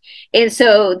thoughts, and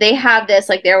so they have this,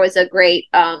 like, there was a great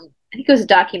I think it was a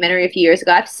documentary a few years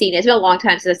ago. I've seen it. It's been a long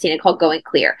time since I've seen it, called Going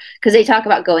Clear, because they talk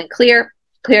about going clear,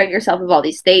 clearing yourself of all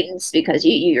these thetans, because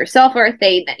you yourself are a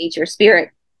thetan that needs your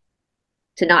spirit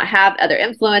to not have other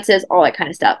influences, all that kind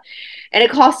of stuff. And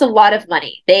it costs a lot of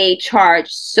money. They charge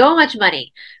so much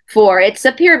money for, it's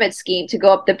a pyramid scheme to go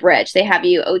up the bridge. They have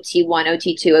you OT1,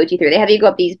 OT2, OT3. They have you go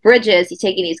up these bridges. You're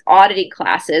taking these auditing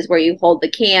classes where you hold the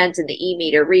cans and the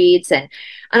e-meter reads and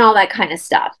all that kind of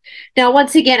stuff. Now,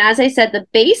 once again, as I said, the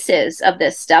basis of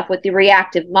this stuff with the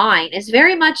reactive mind is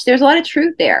very much, there's a lot of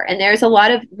truth there. And there's a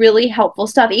lot of really helpful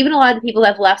stuff. Even a lot of the people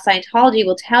that have left Scientology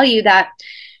will tell you that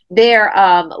their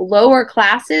lower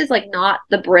classes, like not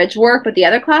the bridge work, but the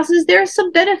other classes, there's some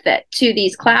benefit to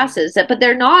these classes, but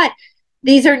they're not,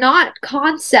 these are not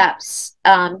concepts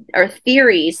or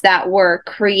theories that were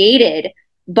created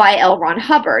by L. Ron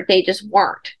Hubbard. They just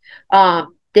weren't.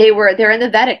 They're in the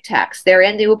Vedic text. They're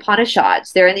in the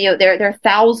Upanishads. They're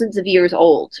thousands of years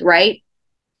old, right?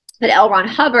 But L. Ron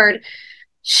Hubbard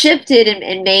shifted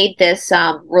and made this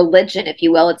religion, if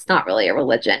you will. It's not really a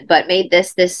religion, but made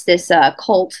this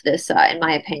cult, in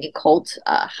my opinion, cult,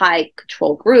 high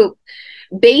control group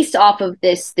based off of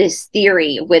this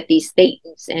theory with these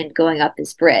thetans and going up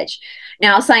this bridge.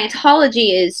 Now,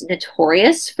 Scientology is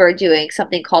notorious for doing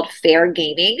something called fair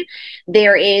gaming.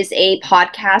 There is a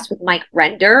podcast with Mike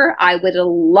Render. I would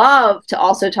love to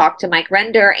also talk to Mike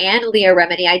Render and Leah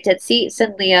Remini. I did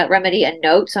send Leah Remini a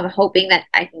note, so I'm hoping that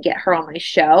I can get her on my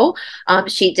show.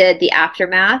 She did the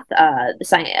Aftermath. I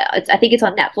think it's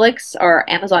on Netflix or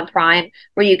Amazon Prime,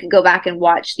 where you can go back and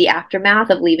watch the aftermath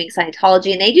of leaving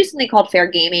Scientology. And they do something called fair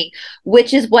gaming,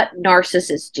 which is what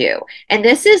narcissists do. And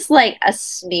this is like a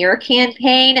smear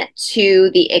campaign to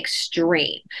the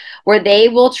extreme, where they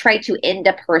will try to end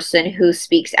a person who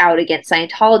speaks out against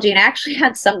Scientology. And I actually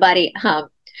had somebody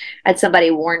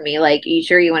warn me, like, you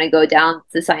sure you want to go down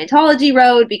the Scientology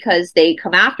road, because they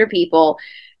come after people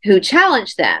who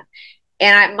challenge them.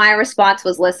 And my response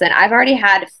was, listen, I've already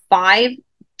had 5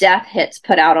 death hits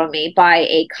put out on me by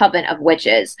a coven of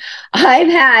witches. I've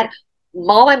had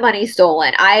all my money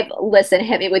stolen. Listen,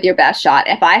 hit me with your best shot.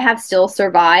 If I have still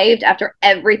survived after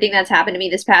everything that's happened to me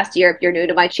this past year, if you're new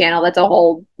to my channel, that's a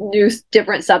whole new,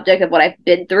 different subject of what I've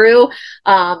been through.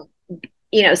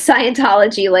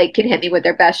 Scientology, like, can hit me with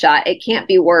their best shot. It can't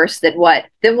be worse than what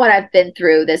I've been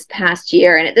through this past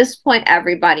year. And at this point,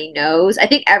 everybody knows. I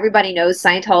think everybody knows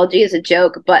Scientology is a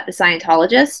joke, but the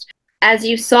Scientologist. As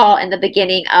you saw in the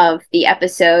beginning of the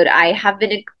episode, I have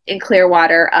been in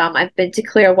Clearwater. I've been to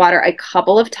Clearwater a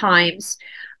couple of times.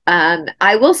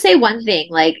 I will say one thing,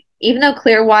 like, even though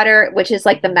Clearwater, which is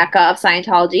like the Mecca of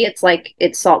Scientology,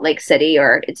 it's Salt Lake City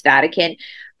or it's Vatican,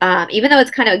 even though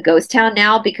it's kind of a ghost town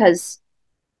now because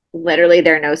literally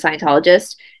there are no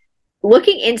Scientologists,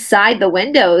 looking inside the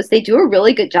windows, they do a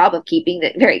really good job of keeping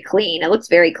it very clean. It looks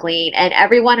very clean. And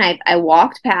everyone I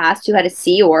walked past who had a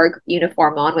Sea Org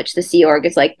uniform on, which the Sea Org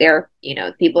is like they're,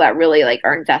 people that really like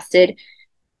are invested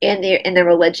in the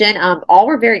religion, all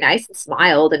were very nice and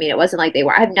smiled. I mean, it wasn't like they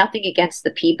were. I have nothing against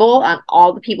the people.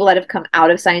 All the people that have come out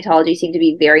of Scientology seem to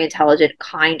be very intelligent,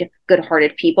 kind,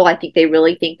 good-hearted people. I think they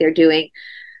really think they're doing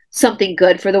something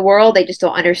good for the world. They just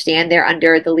don't understand they're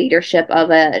under the leadership of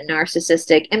a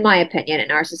narcissistic, in my opinion,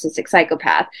 a narcissistic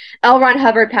psychopath. L. Ron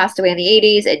Hubbard passed away in the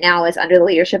 80s. It now is under the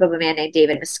leadership of a man named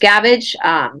David Miscavige.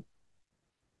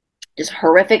 Just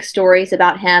horrific stories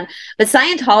about him. But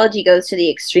Scientology goes to the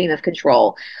extreme of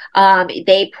control.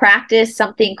 They practice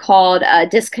something called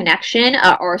disconnection,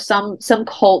 or some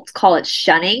cults call it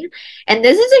shunning. And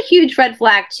this is a huge red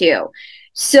flag too.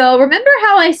 So remember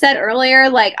how I said earlier,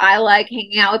 like, I like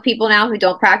hanging out with people now who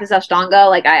don't practice Ashtanga.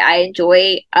 Like, I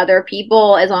enjoy other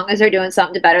people as long as they're doing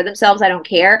something to better themselves. I don't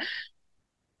care.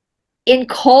 In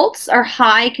cults or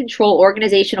high control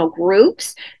organizational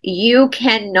groups, you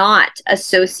cannot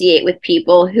associate with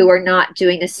people who are not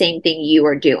doing the same thing you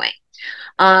are doing.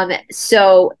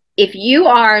 So if you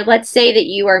are, let's say that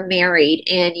you are married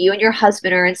and you and your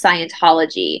husband are in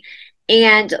Scientology,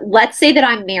 and let's say that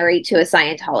I'm married to a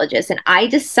Scientologist and I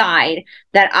decide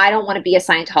that I don't want to be a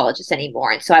Scientologist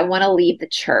anymore, and so I want to leave the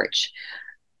church.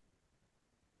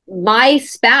 My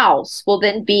spouse will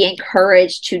then be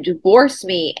encouraged to divorce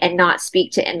me and not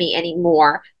speak to me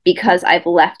anymore because I've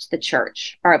left the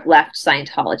church or I've left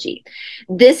Scientology.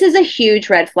 This is a huge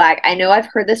red flag. I know I've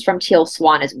heard this from Teal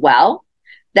Swan as well,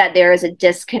 that there is a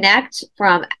disconnect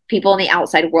from people in the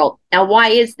outside world. Now, why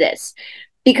is this?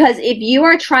 Because if you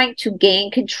are trying to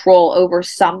gain control over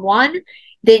someone,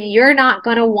 then you're not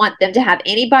going to want them to have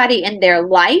anybody in their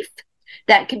life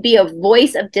that can be a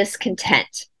voice of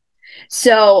discontent.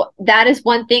 So that is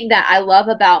one thing that I love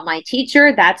about my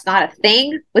teacher. That's not a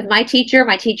thing with my teacher.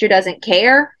 My teacher doesn't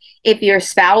care if your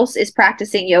spouse is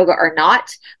practicing yoga or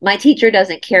not. My teacher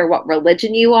doesn't care what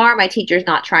religion you are. My teacher's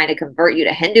not trying to convert you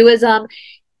to Hinduism.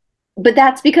 But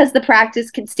that's because the practice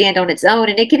can stand on its own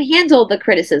and it can handle the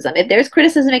criticism. If there's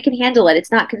criticism, it can handle it.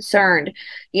 It's not concerned.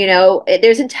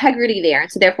 There's integrity there.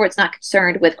 And so therefore it's not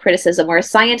concerned with criticism.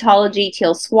 Whereas Scientology,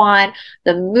 Teal Swan,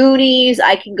 the Moonies,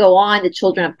 I can go on, the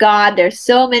Children of God, there's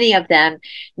so many of them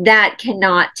that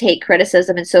cannot take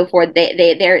criticism and so forth.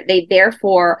 They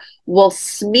therefore will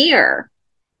smear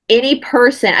any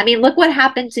person. I mean, look what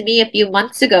happened to me a few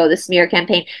months ago, the smear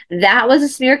campaign. That was a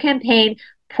smear campaign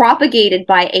propagated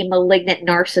by a malignant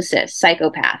narcissist,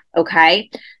 psychopath, okay?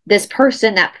 This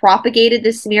person that propagated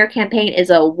this smear campaign is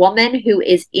a woman who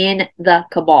is in the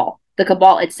cabal. The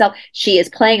cabal itself, she is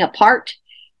playing a part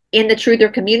in the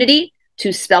truther community to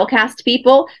spellcast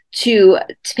people, to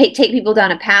take people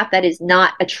down a path that is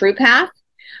not a true path.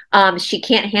 She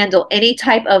can't handle any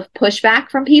type of pushback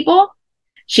from people.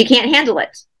 She can't handle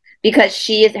it because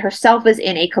she is herself is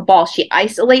in a cabal. She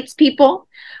isolates people.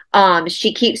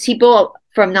 She keeps people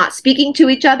from not speaking to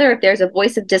each other. If there's a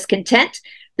voice of discontent,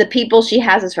 the people she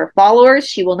has as her followers,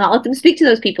 she will not let them speak to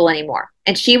those people anymore.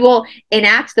 And she will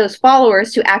enact those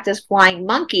followers to act as flying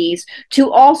monkeys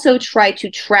to also try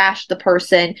to trash the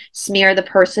person, smear the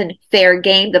person, fair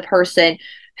game the person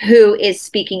who is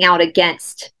speaking out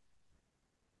against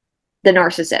the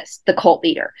narcissist, the cult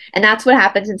leader. And that's what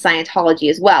happens in Scientology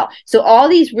as well. So all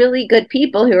these really good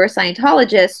people who are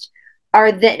Scientologists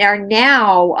are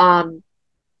now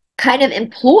kind of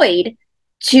employed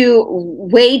to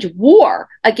wage war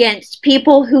against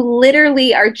people who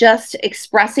literally are just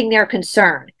expressing their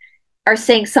concern, are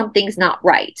saying something's not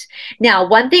right. Now,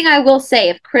 one thing I will say,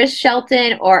 if Chris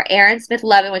Shelton or Aaron Smith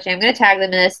Levin, which I'm going to tag them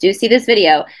in this, do see this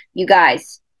video, you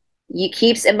guys,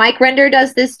 and Mike Render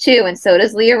does this too, and so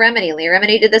does Leah Remini. Leah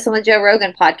Remini did this on the Joe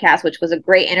Rogan podcast, which was a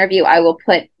great interview. I will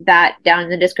put that down in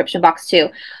the description box too.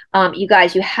 You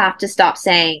guys, you have to stop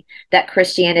saying that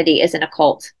Christianity is an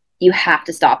occult. You have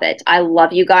to stop it. I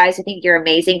love you guys. I think you're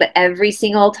amazing. But every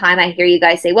single time I hear you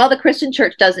guys say, well, the Christian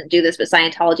church doesn't do this, but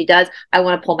Scientology does, I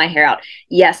want to pull my hair out.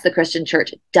 Yes, the Christian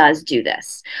church does do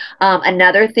this.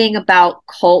 Another thing about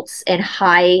cults and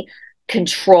high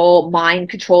control, mind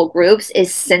control groups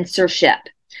is censorship.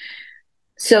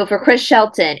 So for Chris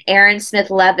Shelton, Aaron Smith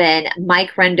Levin,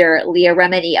 Mike Render, Leah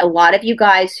Remini, a lot of you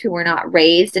guys who were not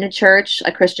raised in a church,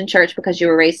 a Christian church, because you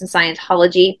were raised in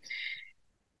Scientology,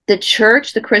 the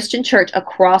church, the Christian church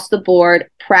across the board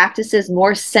practices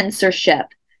more censorship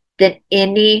than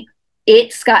any.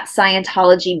 It's got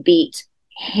Scientology beat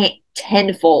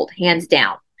tenfold, hands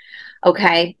down.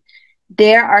 Okay.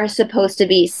 There are supposed to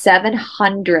be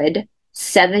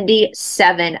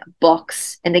 777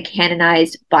 books in the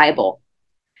canonized Bible.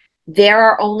 There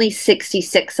are only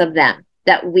 66 of them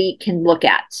that we can look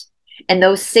at. And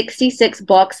those 66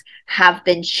 books have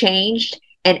been changed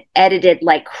and edited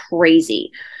like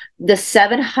crazy. The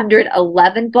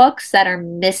 711 books that are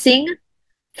missing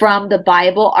from the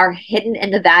Bible are hidden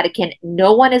in the Vatican.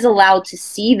 No one is allowed to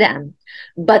see them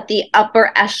but the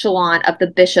upper echelon of the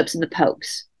bishops and the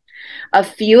popes. A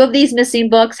few of these missing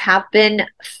books have been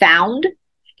found,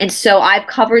 and so I've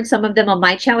covered some of them on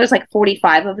my channel. There's like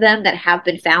 45 of them that have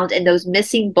been found, and those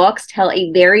missing books tell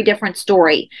a very different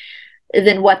story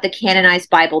than what the canonized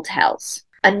Bible tells.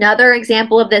 Another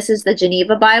example of this is the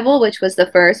Geneva Bible, which was the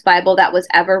first Bible that was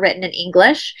ever written in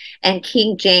English. And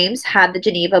King James had the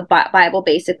Geneva Bible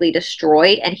basically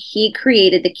destroyed, and he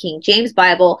created the King James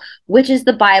Bible, which is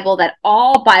the Bible that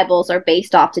all Bibles are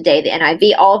based off today. The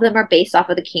NIV, all of them are based off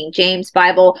of the King James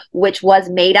Bible, which was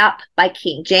made up by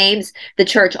King James. The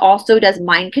church also does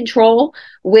mind control,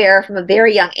 where from a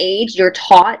very young age, you're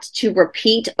taught to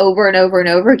repeat over and over and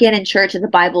over again in church that the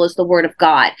Bible is the Word of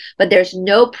God. But there's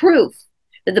no proof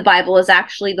that the Bible is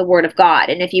actually the Word of God.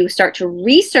 And if you start to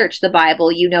research the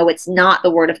Bible, you know it's not the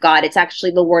Word of God. It's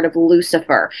actually the word of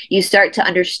Lucifer. You start to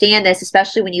understand this,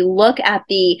 especially when you look at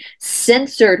the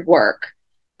censored work.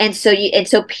 And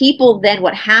so people then,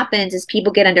 what happens is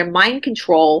people get under mind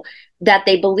control that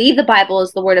they believe the Bible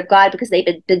is the Word of God because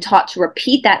they've been taught to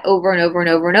repeat that over and over and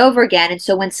over and over again. And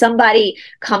so when somebody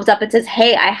comes up and says,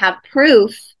 hey, I have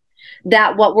proof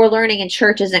that what we're learning in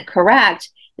church isn't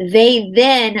correct, they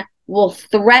then will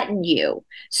threaten you.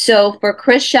 So for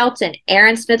Chris Shelton,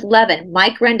 Aaron Smith Levin,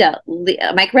 Mike Render,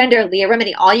 Leah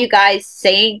Remini, all you guys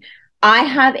saying, I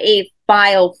have a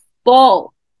file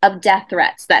full of death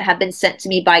threats that have been sent to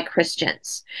me by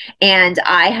Christians. And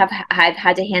I've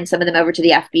had to hand some of them over to the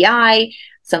FBI,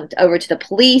 some over to the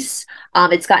police.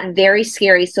 It's gotten very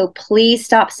scary. So please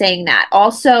stop saying that.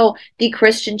 Also, the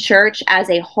Christian church as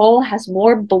a whole has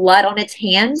more blood on its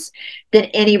hands than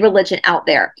any religion out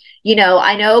there. You know,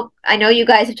 I know you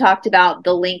guys have talked about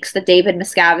the links that David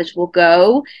Miscavige will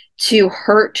go to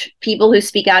hurt people who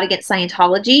speak out against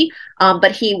Scientology,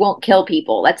 but he won't kill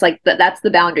people. That's like that's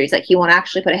the boundaries. Like he won't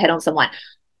actually put a hit on someone.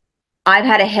 I've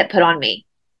had a hit put on me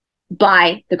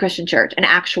by the Christian church, an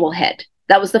actual hit.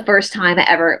 That was the first time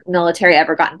military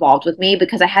ever got involved with me,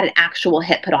 because I had an actual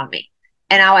hit put on me.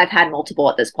 And now I've had multiple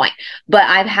at this point, but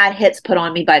I've had hits put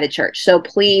on me by the church. So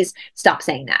please stop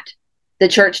saying that. The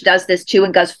church does this too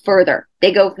and goes further.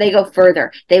 They go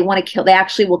further. They want to kill. They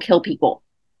actually will kill people.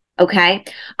 Okay.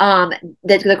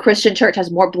 The Christian church has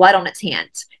more blood on its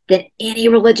hands than any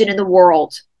religion in the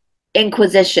world.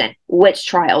 Inquisition, witch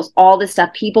trials, all this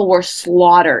stuff. People were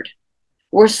slaughtered.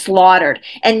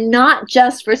 And not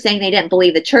just for saying they didn't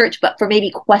believe the church, but for maybe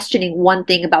questioning one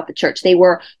thing about the church. They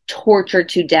were tortured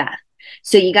to death.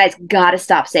 So you guys got to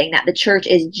stop saying that. The church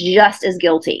is just as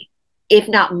guilty, if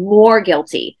not more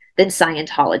guilty, than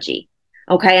Scientology.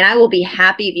 Okay. And I will be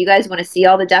happy if you guys want to see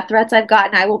all the death threats I've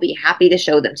gotten. I will be happy to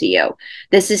show them to you.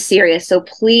 This is serious. So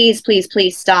please, please,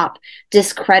 please stop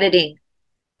discrediting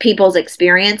people's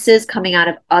experiences coming out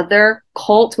of other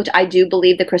cults, which I do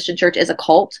believe the Christian church is a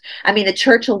cult. I mean, the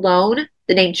church alone,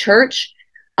 the name church,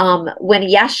 when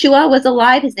Yeshua was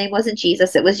alive, his name wasn't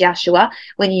Jesus, it was Yeshua.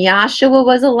 When Yeshua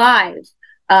was alive,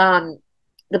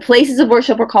 the places of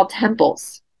worship were called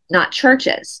temples, not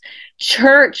churches.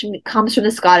 Church comes from the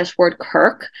Scottish word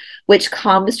kirk, which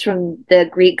comes from the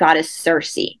Greek goddess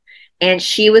Circe. And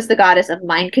she was the goddess of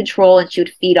mind control, and she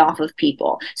would feed off of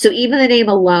people. So even the name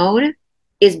alone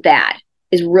is bad,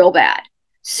 is real bad.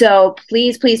 So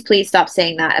please, please, please stop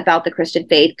saying that about the Christian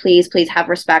faith. Please, please have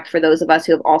respect for those of us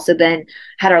who have also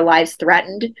had our lives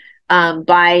threatened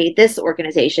by this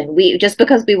organization. Just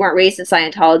because we weren't raised in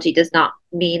Scientology does not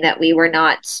mean that we were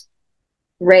not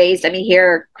raised. I mean,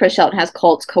 here, Chris Shelton has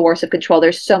cults, coercive control.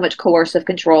 There's so much coercive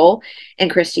control in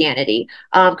Christianity.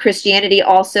 Christianity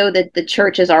also, the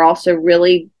churches are also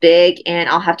really big, and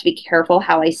I'll have to be careful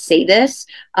how I say this,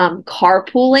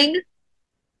 carpooling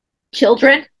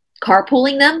children,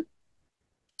 carpooling them,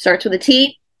 starts with a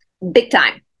T, big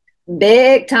time,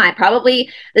 probably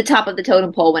the top of the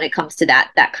totem pole when it comes to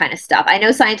that kind of stuff. I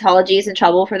know Scientology is in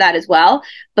trouble for that as well,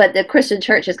 but the Christian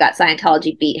church has got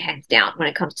Scientology beat hands down when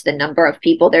it comes to the number of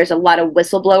people. There's a lot of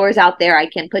whistleblowers out there. I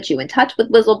can put you in touch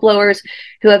with whistleblowers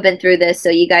who have been through this. So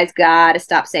you guys got to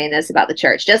stop saying this about the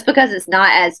church. Just because it's not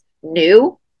as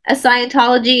new as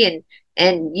Scientology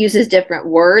and uses different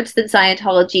words than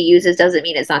Scientology uses doesn't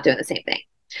mean it's not doing the same thing.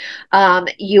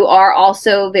 You are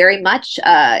also very much,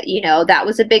 that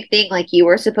was a big thing. Like, you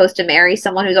were supposed to marry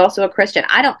someone who's also a Christian.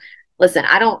 At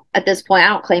this point, I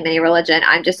don't claim any religion.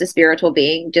 I'm just a spiritual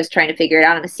being, just trying to figure it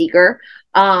out. I'm a seeker.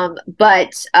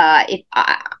 But if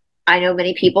I know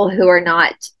many people who are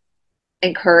not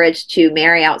encouraged to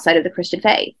marry outside of the Christian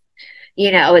faith.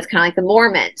 It's kind of like the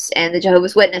Mormons and the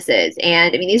Jehovah's Witnesses.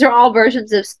 And I mean, these are all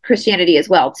versions of Christianity as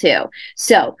well, too.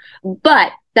 So,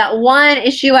 but that one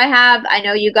issue I have, I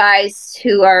know you guys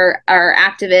who are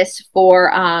activists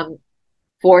for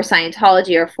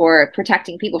Scientology or for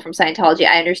protecting people from Scientology.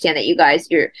 I understand that you guys,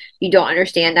 you don't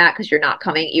understand that because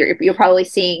you're probably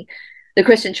seeing the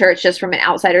Christian church just from an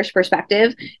outsider's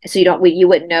perspective. So you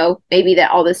wouldn't know maybe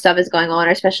that all this stuff is going on,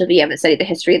 or especially if you haven't studied the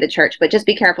history of the church, but just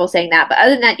be careful saying that. But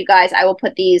other than that, you guys, I will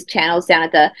put these channels down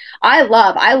at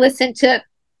I listen to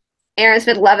Aaron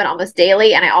Smith 11 almost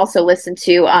daily. And I also listen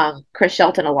to Chris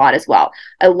Shelton a lot as well.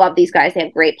 I love these guys. They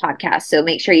have great podcasts. So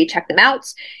make sure you check them out.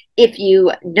 If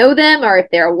you know them or if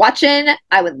they're watching,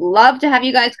 I would love to have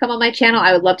you guys come on my channel.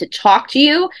 I would love to talk to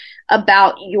you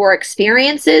about your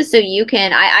experiences. So you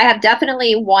can, I have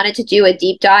definitely wanted to do a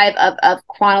deep dive of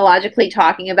chronologically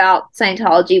talking about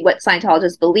Scientology, what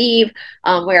Scientologists believe,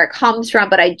 where it comes from.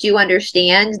 But I do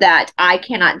understand that I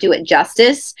cannot do it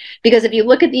justice, because if you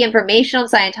look at the information on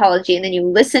Scientology and then you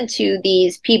listen to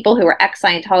these people who are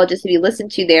ex-Scientologists, if you listen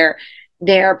to their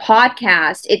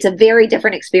podcast, it's a very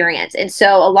different experience. And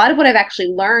so a lot of what I've actually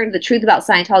learned, the truth about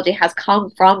Scientology, has come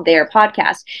from their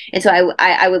podcast. And so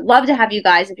I would love to have you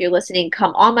guys, if you're listening,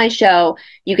 come on my show.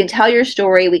 You can tell your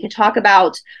story. We can talk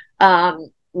about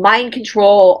mind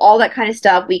control, all that kind of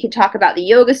stuff. We can talk about the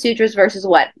Yoga Sutras versus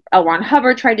what L. Ron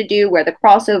Hubbard tried to do, where the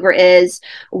crossover is,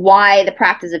 why the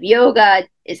practice of yoga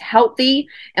is healthy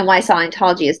and why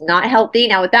Scientology is not healthy.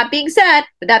 Now, with that being said,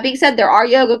 there are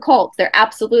yoga cults. There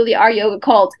absolutely are yoga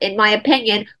cults. In my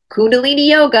opinion, Kundalini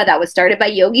yoga, that was started by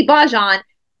Yogi Bhajan,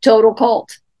 total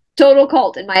cult. Total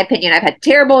cult, in my opinion. I've had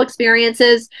terrible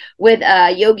experiences with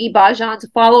Yogi Bhajan's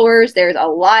followers. There's a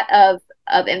lot of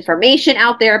information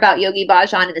out there about Yogi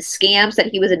Bhajan and the scams that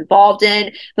he was involved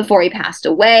in before he passed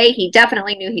away. He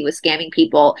definitely knew he was scamming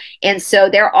people. And so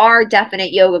there are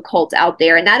definite yoga cults out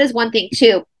there. And that is one thing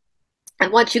too. I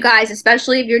want you guys,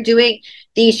 especially if you're doing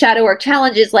these shadow work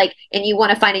challenges, like, and you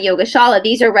want to find a yoga shala,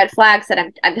 these are red flags that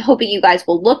I'm hoping you guys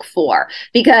will look for,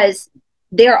 because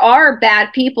there are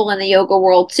bad people in the yoga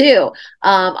world too.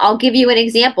 I'll give you an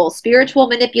example: spiritual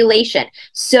manipulation.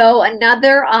 So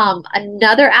another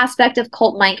aspect of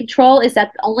cult mind control is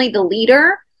that only the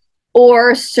leader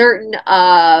or certain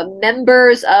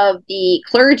members of the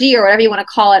clergy, or whatever you want to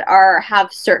call it,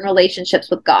 have certain relationships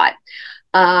with God.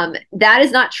 That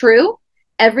is not true.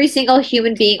 Every single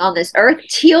human being on this earth,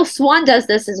 Teal Swan does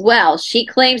this as well. She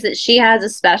claims that she has a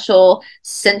special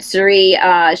sensory,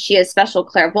 she has special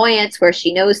clairvoyance where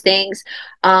she knows things.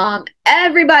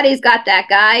 Everybody's got that,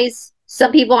 guys.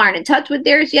 Some people aren't in touch with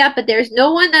theirs yet, but there's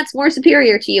no one that's more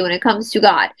superior to you when it comes to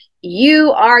God.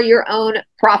 You are your own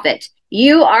prophet.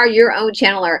 You are your own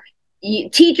channeler.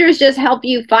 Teachers just help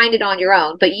you find it on your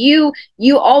own, but you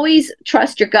always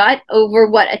trust your gut over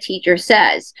what a teacher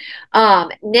says.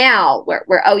 Now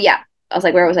oh yeah, I was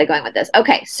like, where was I going with this?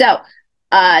 Okay, so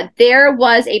there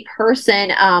was a person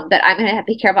that I'm gonna have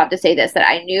to be careful to say this, that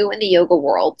I knew in the yoga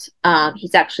world.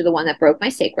 He's actually the one that broke my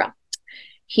sacrum.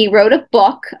 He wrote a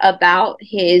book about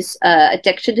his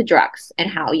addiction to drugs and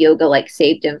how yoga like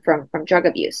saved him from drug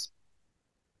abuse.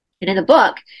 And in the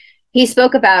book, he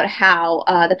spoke about how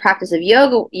the practice of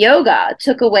yoga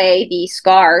took away the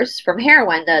scars from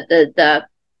heroin, the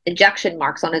injection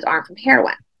marks on his arm from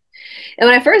heroin. And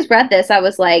when I first read this, I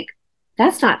was like,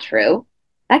 that's not true.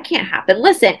 That can't happen.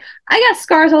 Listen, I got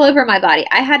scars all over my body.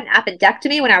 I had an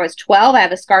appendectomy when I was 12. I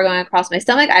have a scar going across my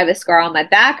stomach. I have a scar on my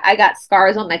back. I got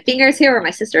scars on my fingers here where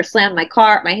my sister slammed my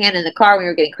hand in the car when we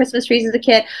were getting Christmas trees as a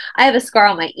kid. I have a scar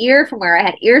on my ear from where I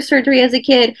had ear surgery as a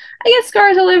kid. I get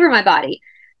scars all over my body.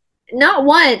 Not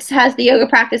once has the yoga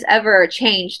practice ever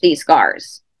changed these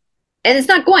scars. And it's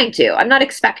not going to. I'm not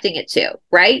expecting it to,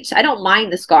 right? I don't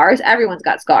mind the scars. Everyone's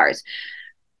got scars.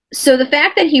 So the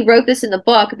fact that he wrote this in the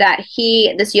book, that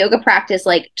this yoga practice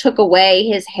like took away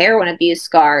his heroin abuse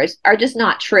scars, are just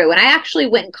not true. And I actually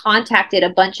went and contacted a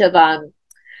bunch of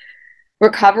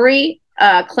recovery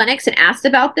clinics and asked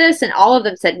about this, and all of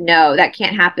them said, no, that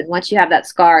can't happen. Once you have that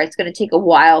scar, it's going to take a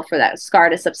while for that scar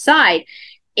to subside.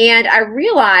 And I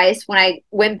realized when I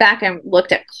went back and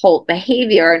looked at cult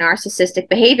behavior and narcissistic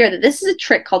behavior that this is a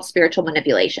trick called spiritual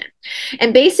manipulation.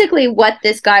 And basically what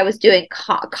this guy was doing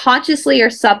consciously or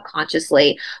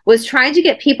subconsciously was trying to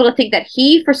get people to think that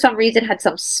he, for some reason, had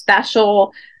some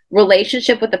special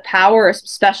relationship with the power or some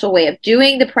special way of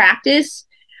doing the practice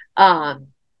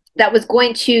that was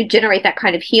going to generate that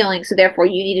kind of healing. So therefore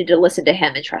you needed to listen to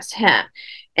him and trust him.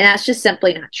 And that's just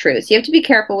simply not true. So you have to be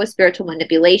careful with spiritual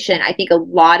manipulation. I think a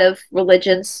lot of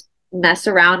religions mess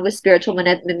around with spiritual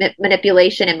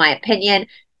manipulation, in my opinion.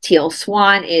 Teal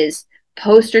Swan is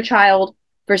poster child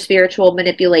for spiritual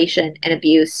manipulation and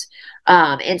abuse.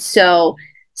 And so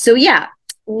yeah.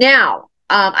 Now,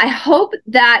 I hope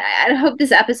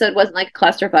this episode wasn't like a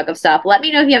clusterfuck of stuff. Let me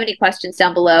know if you have any questions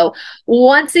down below.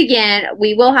 Once again,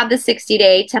 we will have the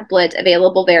 60-day template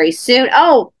available very soon.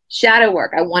 Oh, shadow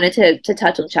work. I wanted to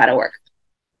touch on shadow work.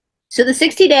 So the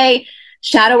 60-day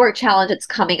shadow work challenge that's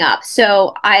coming up.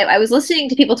 So I was listening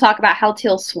to people talk about how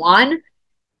Teal Swan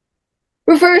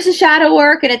refers to shadow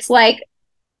work, and it's like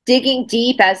digging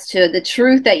deep as to the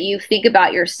truth that you think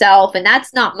about yourself. And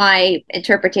that's not my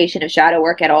interpretation of shadow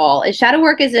work at all. And shadow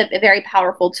work is a very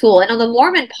powerful tool. And on the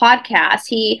Mormon podcast,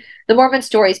 the Mormon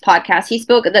Stories podcast,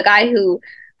 the guy who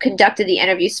conducted the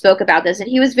interview spoke about this, and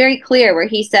he was very clear where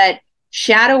he said,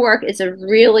 shadow work is a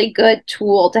really good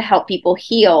tool to help people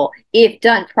heal if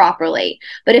done properly.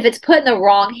 But if it's put in the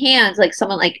wrong hands, like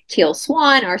someone like Teal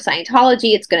Swan or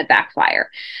Scientology, it's going to backfire.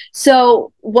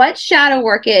 So what shadow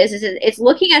work is it's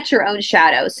looking at your own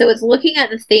shadow. So it's looking at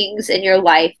the things in your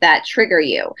life that trigger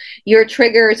you. Your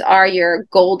triggers are your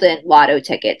golden lotto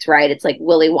tickets, right? It's like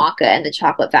Willy Wonka and the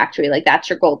Chocolate Factory. Like, that's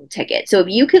your golden ticket. So if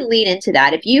you can lean into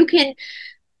that, if you can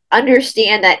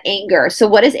understand that anger. So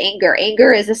what is anger?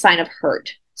 Anger is a sign of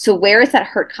hurt. So where is that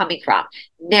hurt coming from?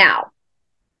 Now,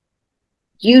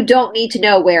 you don't need to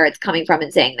know where it's coming from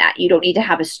in saying that. You don't need to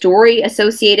have a story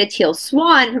associated. Teal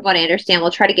Swan, from what I understand,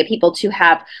 will try to get people to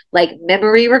have like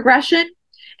memory regression.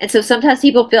 And so sometimes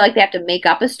people feel like they have to make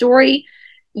up a story.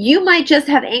 You might just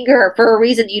have anger for a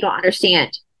reason you don't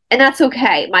understand. And that's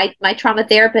okay. My trauma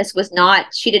therapist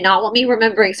she did not want me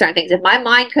remembering certain things. If my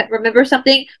mind couldn't remember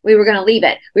something, we were going to leave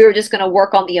it. We were just going to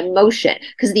work on the emotion,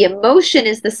 because the emotion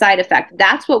is the side effect.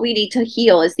 That's what we need to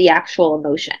heal, is the actual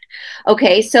emotion.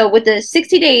 Okay, so with the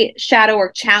 60-day shadow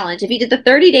work challenge, if you did the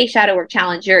 30-day shadow work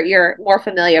challenge, you're more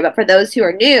familiar. But for those who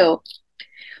are new,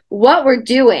 what we're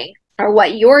doing, or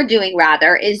what you're doing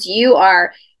rather, is you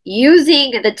are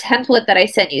using the template that I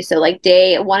sent you. So like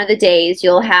one of the days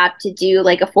you'll have to do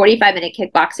like a 45-minute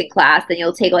kickboxing class, then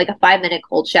you'll take like a 5-minute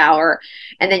cold shower,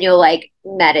 and then you'll like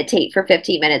meditate for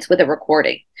 15 minutes with a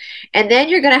recording. And then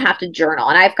you're going to have to journal.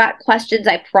 And I've got questions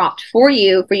I prompt for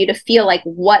you to feel like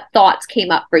what thoughts came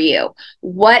up for you,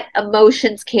 what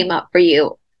emotions came up for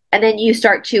you. And then you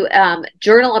start to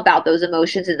journal about those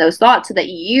emotions and those thoughts so that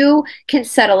you can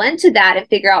settle into that and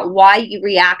figure out why you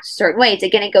react certain ways.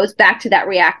 Again, it goes back to that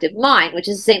reactive mind, which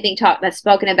is the same thing that's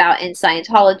spoken about in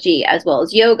Scientology as well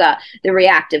as yoga, the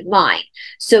reactive mind.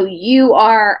 So you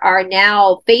are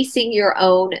now facing your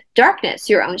own darkness,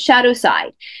 your own shadow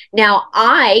side. Now,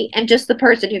 I am just the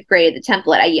person who created the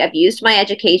template. I've used my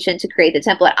education to create the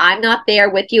template. I'm not there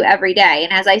with you every day.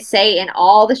 And as I say in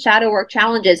all the shadow work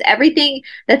challenges, everything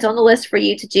that's on the list for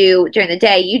you to do during the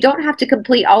day, you don't have to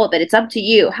complete all of it. It's up to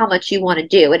you how much you want to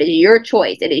do. It is your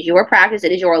choice. It is your practice.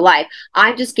 It is your life.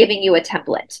 I'm just giving you a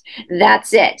template.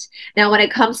 That's it. Now, when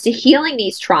it comes to healing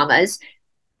these traumas,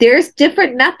 there's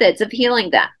different methods of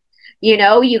healing them. You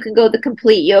know, you can go the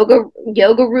complete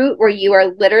yoga route where you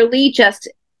are literally just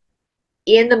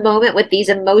in the moment with these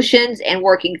emotions and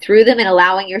working through them and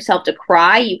allowing yourself to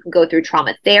cry. You can go through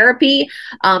trauma therapy,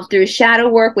 through shadow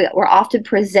work. We're often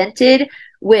presented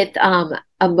with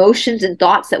emotions and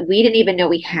thoughts that we didn't even know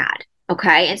we had.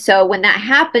 Okay. And so when that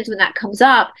happens, when that comes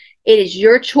up, it is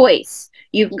your choice.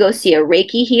 You can go see a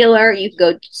Reiki healer. You can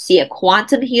go see a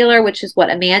quantum healer, which is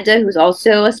what Amanda, who's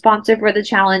also a sponsor for the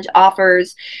challenge,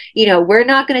 offers. You know, we're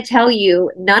not going to tell you,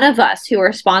 none of us who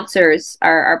are sponsors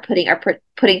are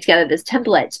putting together this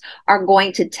template are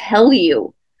going to tell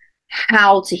you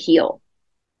how to heal.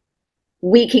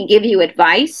 We can give you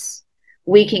advice.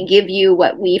 We can give you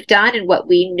what we've done and what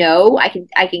we know. I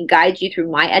can guide you through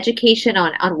my education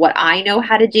on what I know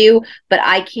how to do, but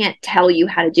I can't tell you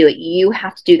how to do it. You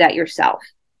have to do that yourself.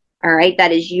 All right.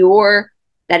 That is your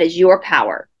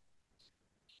power.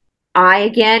 I,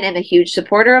 again, am a huge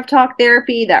supporter of talk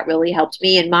therapy. That really helped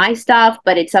me in my stuff,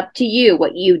 but it's up to you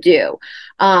what you do.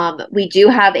 We do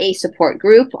have a support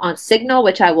group on Signal,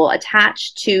 which I will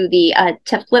attach to the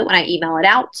template when I email it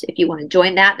out. If you want to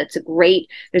join that,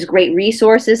 there's great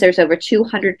resources. There's over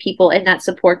 200 people in that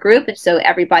support group. And so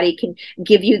everybody can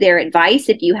give you their advice.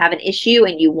 If you have an issue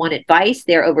and you want advice,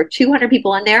 there are over 200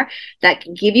 people in there that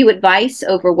can give you advice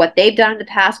over what they've done in the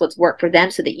past, what's worked for them,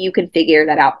 so that you can figure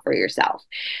that out for yourself.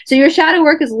 So your shadow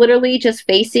work is literally just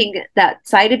facing that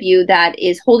side of you that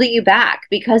is holding you back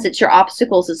because it's your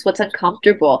obstacles. It's what's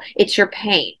uncomfortable. It's your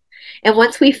pain. And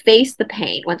once we face the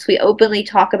pain, once we openly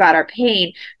talk about our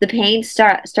pain, the pain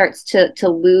starts to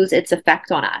lose its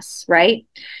effect on us, right?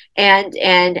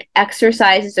 And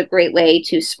exercise is a great way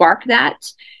to spark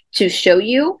that, to show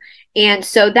you. And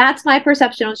so that's my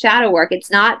perception on shadow work.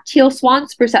 It's not Teal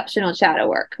Swan's perception on shadow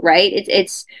work, right?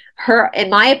 It's her, in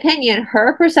my opinion,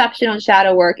 her perception on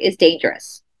shadow work is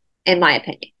dangerous, in my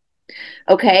opinion.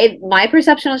 Okay, my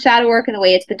perception on shadow work and the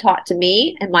way it's been taught to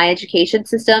me and my education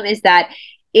system is that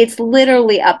it's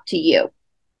literally up to you,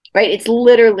 right? It's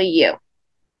literally you.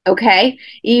 Okay,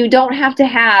 you don't have to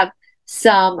have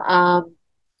some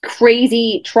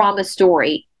crazy trauma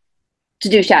story to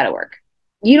do shadow work.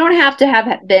 You don't have to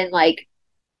have been like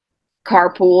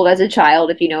carpooled as a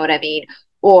child, if you know what I mean,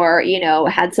 or, you know,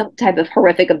 had some type of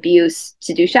horrific abuse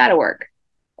to do shadow work.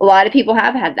 A lot of people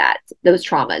have had those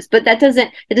traumas, but it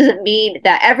doesn't mean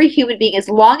that every human being, as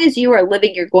long as you are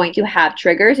living, you're going to have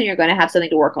triggers and you're going to have something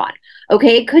to work on.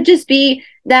 Okay. It could just be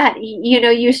that, you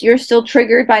know, you're still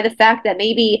triggered by the fact that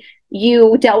maybe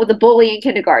you dealt with a bully in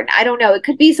kindergarten. I don't know. It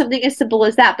could be something as simple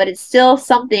as that, but it's still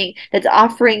something that's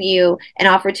offering you an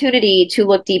opportunity to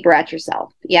look deeper at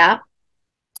yourself. Yeah.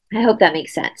 I hope that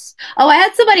makes sense. Oh, I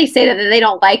had somebody say that they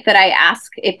don't like that I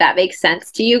ask if that makes sense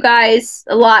to you guys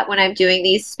a lot when I'm doing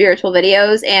these spiritual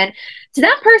videos. And to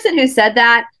that person who said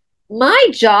that, my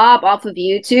job off of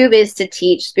YouTube is to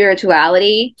teach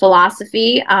spirituality,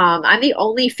 philosophy. I'm the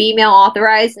only female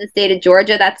authorized in the state of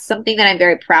Georgia. That's something that I'm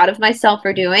very proud of myself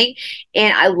for doing.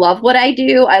 And I love what I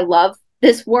do. I love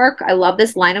this work. I love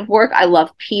this line of work. I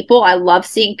love people. I love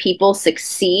seeing people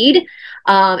succeed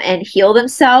and heal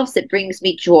themselves. It brings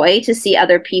me joy to see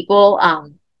other people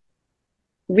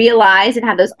realize and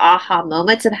have those aha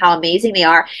moments of how amazing they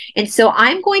are. And so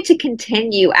I'm going to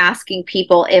continue asking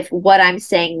people if what I'm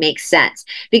saying makes sense.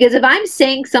 Because if I'm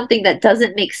saying something that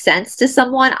doesn't make sense to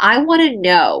someone, I want to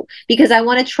know, because I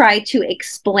want to try to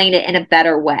explain it in a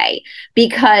better way,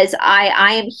 because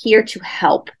I am here to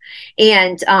help.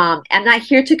 And I'm not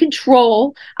here to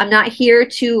control. I'm not here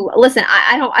to listen.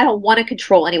 I don't want to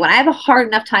control anyone. I have a hard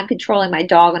enough time controlling my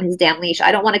dog on his damn leash.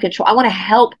 I don't want to control. I want to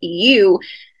help you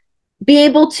be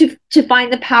able to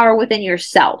find the power within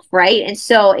yourself, right? And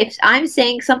so if I'm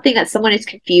saying something that someone is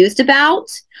confused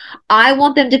about, I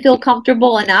want them to feel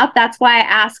comfortable enough. That's why I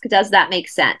ask, does that make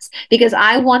sense? Because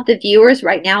I want the viewers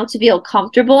right now to feel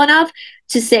comfortable enough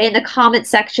to say in the comment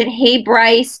section, hey,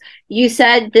 Bryce, you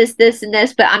said this, this, and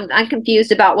this, but I'm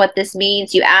confused about what this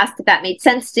means. You asked if that made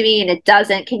sense to me and it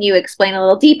doesn't. Can you explain a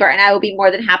little deeper? And I will be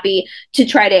more than happy to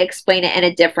try to explain it in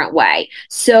a different way.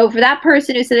 So for that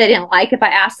person who said they didn't like if I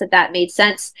asked if that made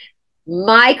sense,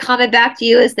 my comment back to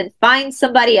you is then find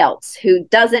somebody else who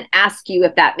doesn't ask you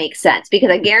if that makes sense, because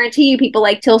I guarantee you people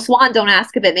like Teal Swan don't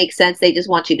ask if it makes sense. They just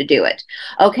want you to do it.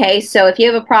 Okay, so if you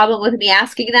have a problem with me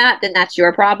asking that, then that's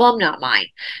your problem, not mine.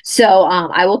 So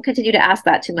I will continue to ask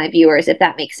that to my viewers if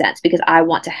that makes sense, because I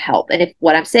want to help. And if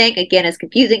what I'm saying, again, is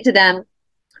confusing to them,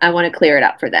 I want to clear it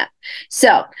up for them.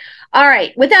 So all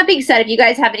right. With that being said, if you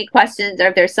guys have any questions or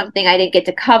if there's something I didn't get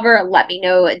to cover, let me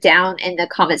know down in the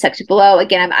comment section below.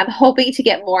 Again, I'm hoping to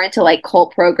get more into like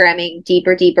cult programming,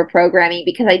 deeper programming,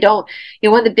 because I don't,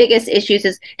 one of the biggest issues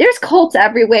is there's cults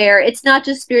everywhere. It's not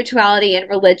just spirituality and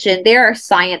religion. There are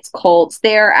science cults.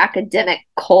 There are academic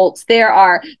cults. There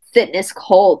are fitness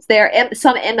cults.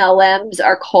 Some MLMs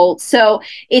are cults. So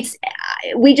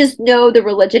we just know the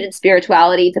religion and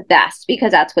spirituality the best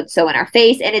because that's what's so in our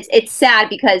face. And it's sad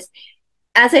because,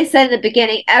 as I said in the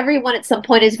beginning, everyone at some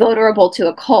point is vulnerable to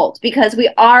a cult because we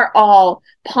are all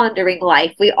pondering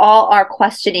life. We all are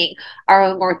questioning our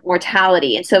own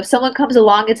mortality. And so if someone comes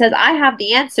along and says, I have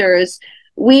the answers,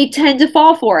 we tend to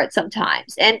fall for it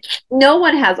sometimes. And no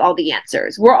one has all the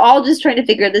answers. We're all just trying to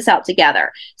figure this out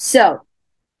together. So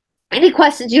any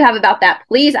questions you have about that,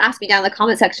 please ask me down in the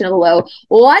comment section below.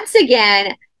 Once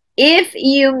again, if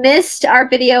you missed our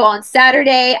video on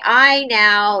Saturday,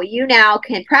 you now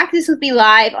can practice with me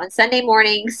live on Sunday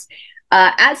mornings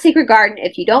at Sacred Garden.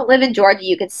 If you don't live in Georgia,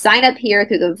 you can sign up here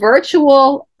through the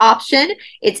virtual option.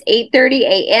 It's 8:30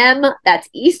 a.m. That's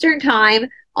Eastern time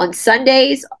on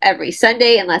Sundays, every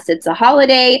Sunday, unless it's a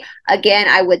holiday. Again,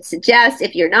 I would suggest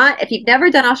if you've never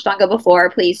done Ashtanga before,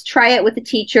 please try it with a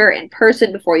teacher in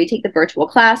person before you take the virtual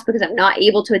class, because I'm not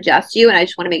able to adjust you and I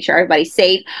just want to make sure everybody's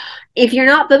safe. If you're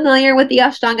not familiar with the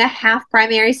Ashtanga half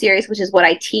primary series, which is what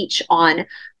I teach on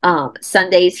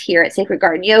Sundays here at Sacred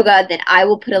Garden Yoga, then I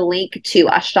will put a link to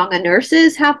Ashtanga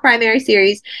Nurses half primary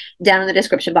series down in the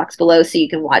description box below, so you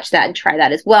can watch that and try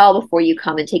that as well before you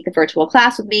come and take the virtual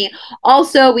class with me.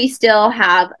 Also, we still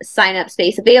have sign up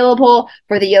space available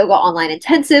for the Yoga Online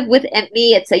Intensive with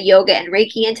me. It's a yoga and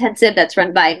Reiki intensive that's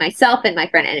run by myself and my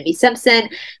friend Enemy Simpson.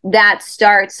 That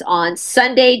starts on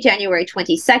Sunday, January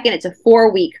 22nd. It's a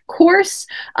 4-week course.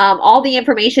 All the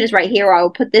information is right here. I will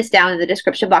put this down in the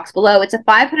description box below. It's a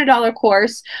 $500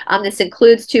 course. This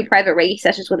includes 2 private Reiki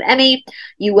sessions with Emmy.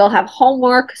 You will have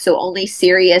homework, so only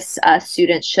serious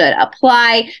students should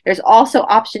apply. There's also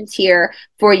options here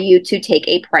for you to take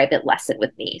a private lesson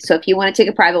with me. So if you want to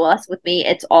take a private lesson with me,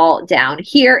 it's all down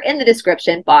here in the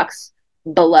description box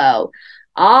below.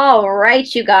 All right,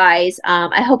 you guys.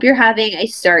 I hope you're having a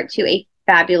start to a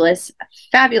fabulous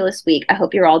week. I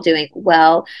hope you're all doing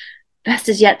well. Best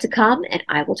is yet to come, and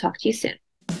I will talk to you soon.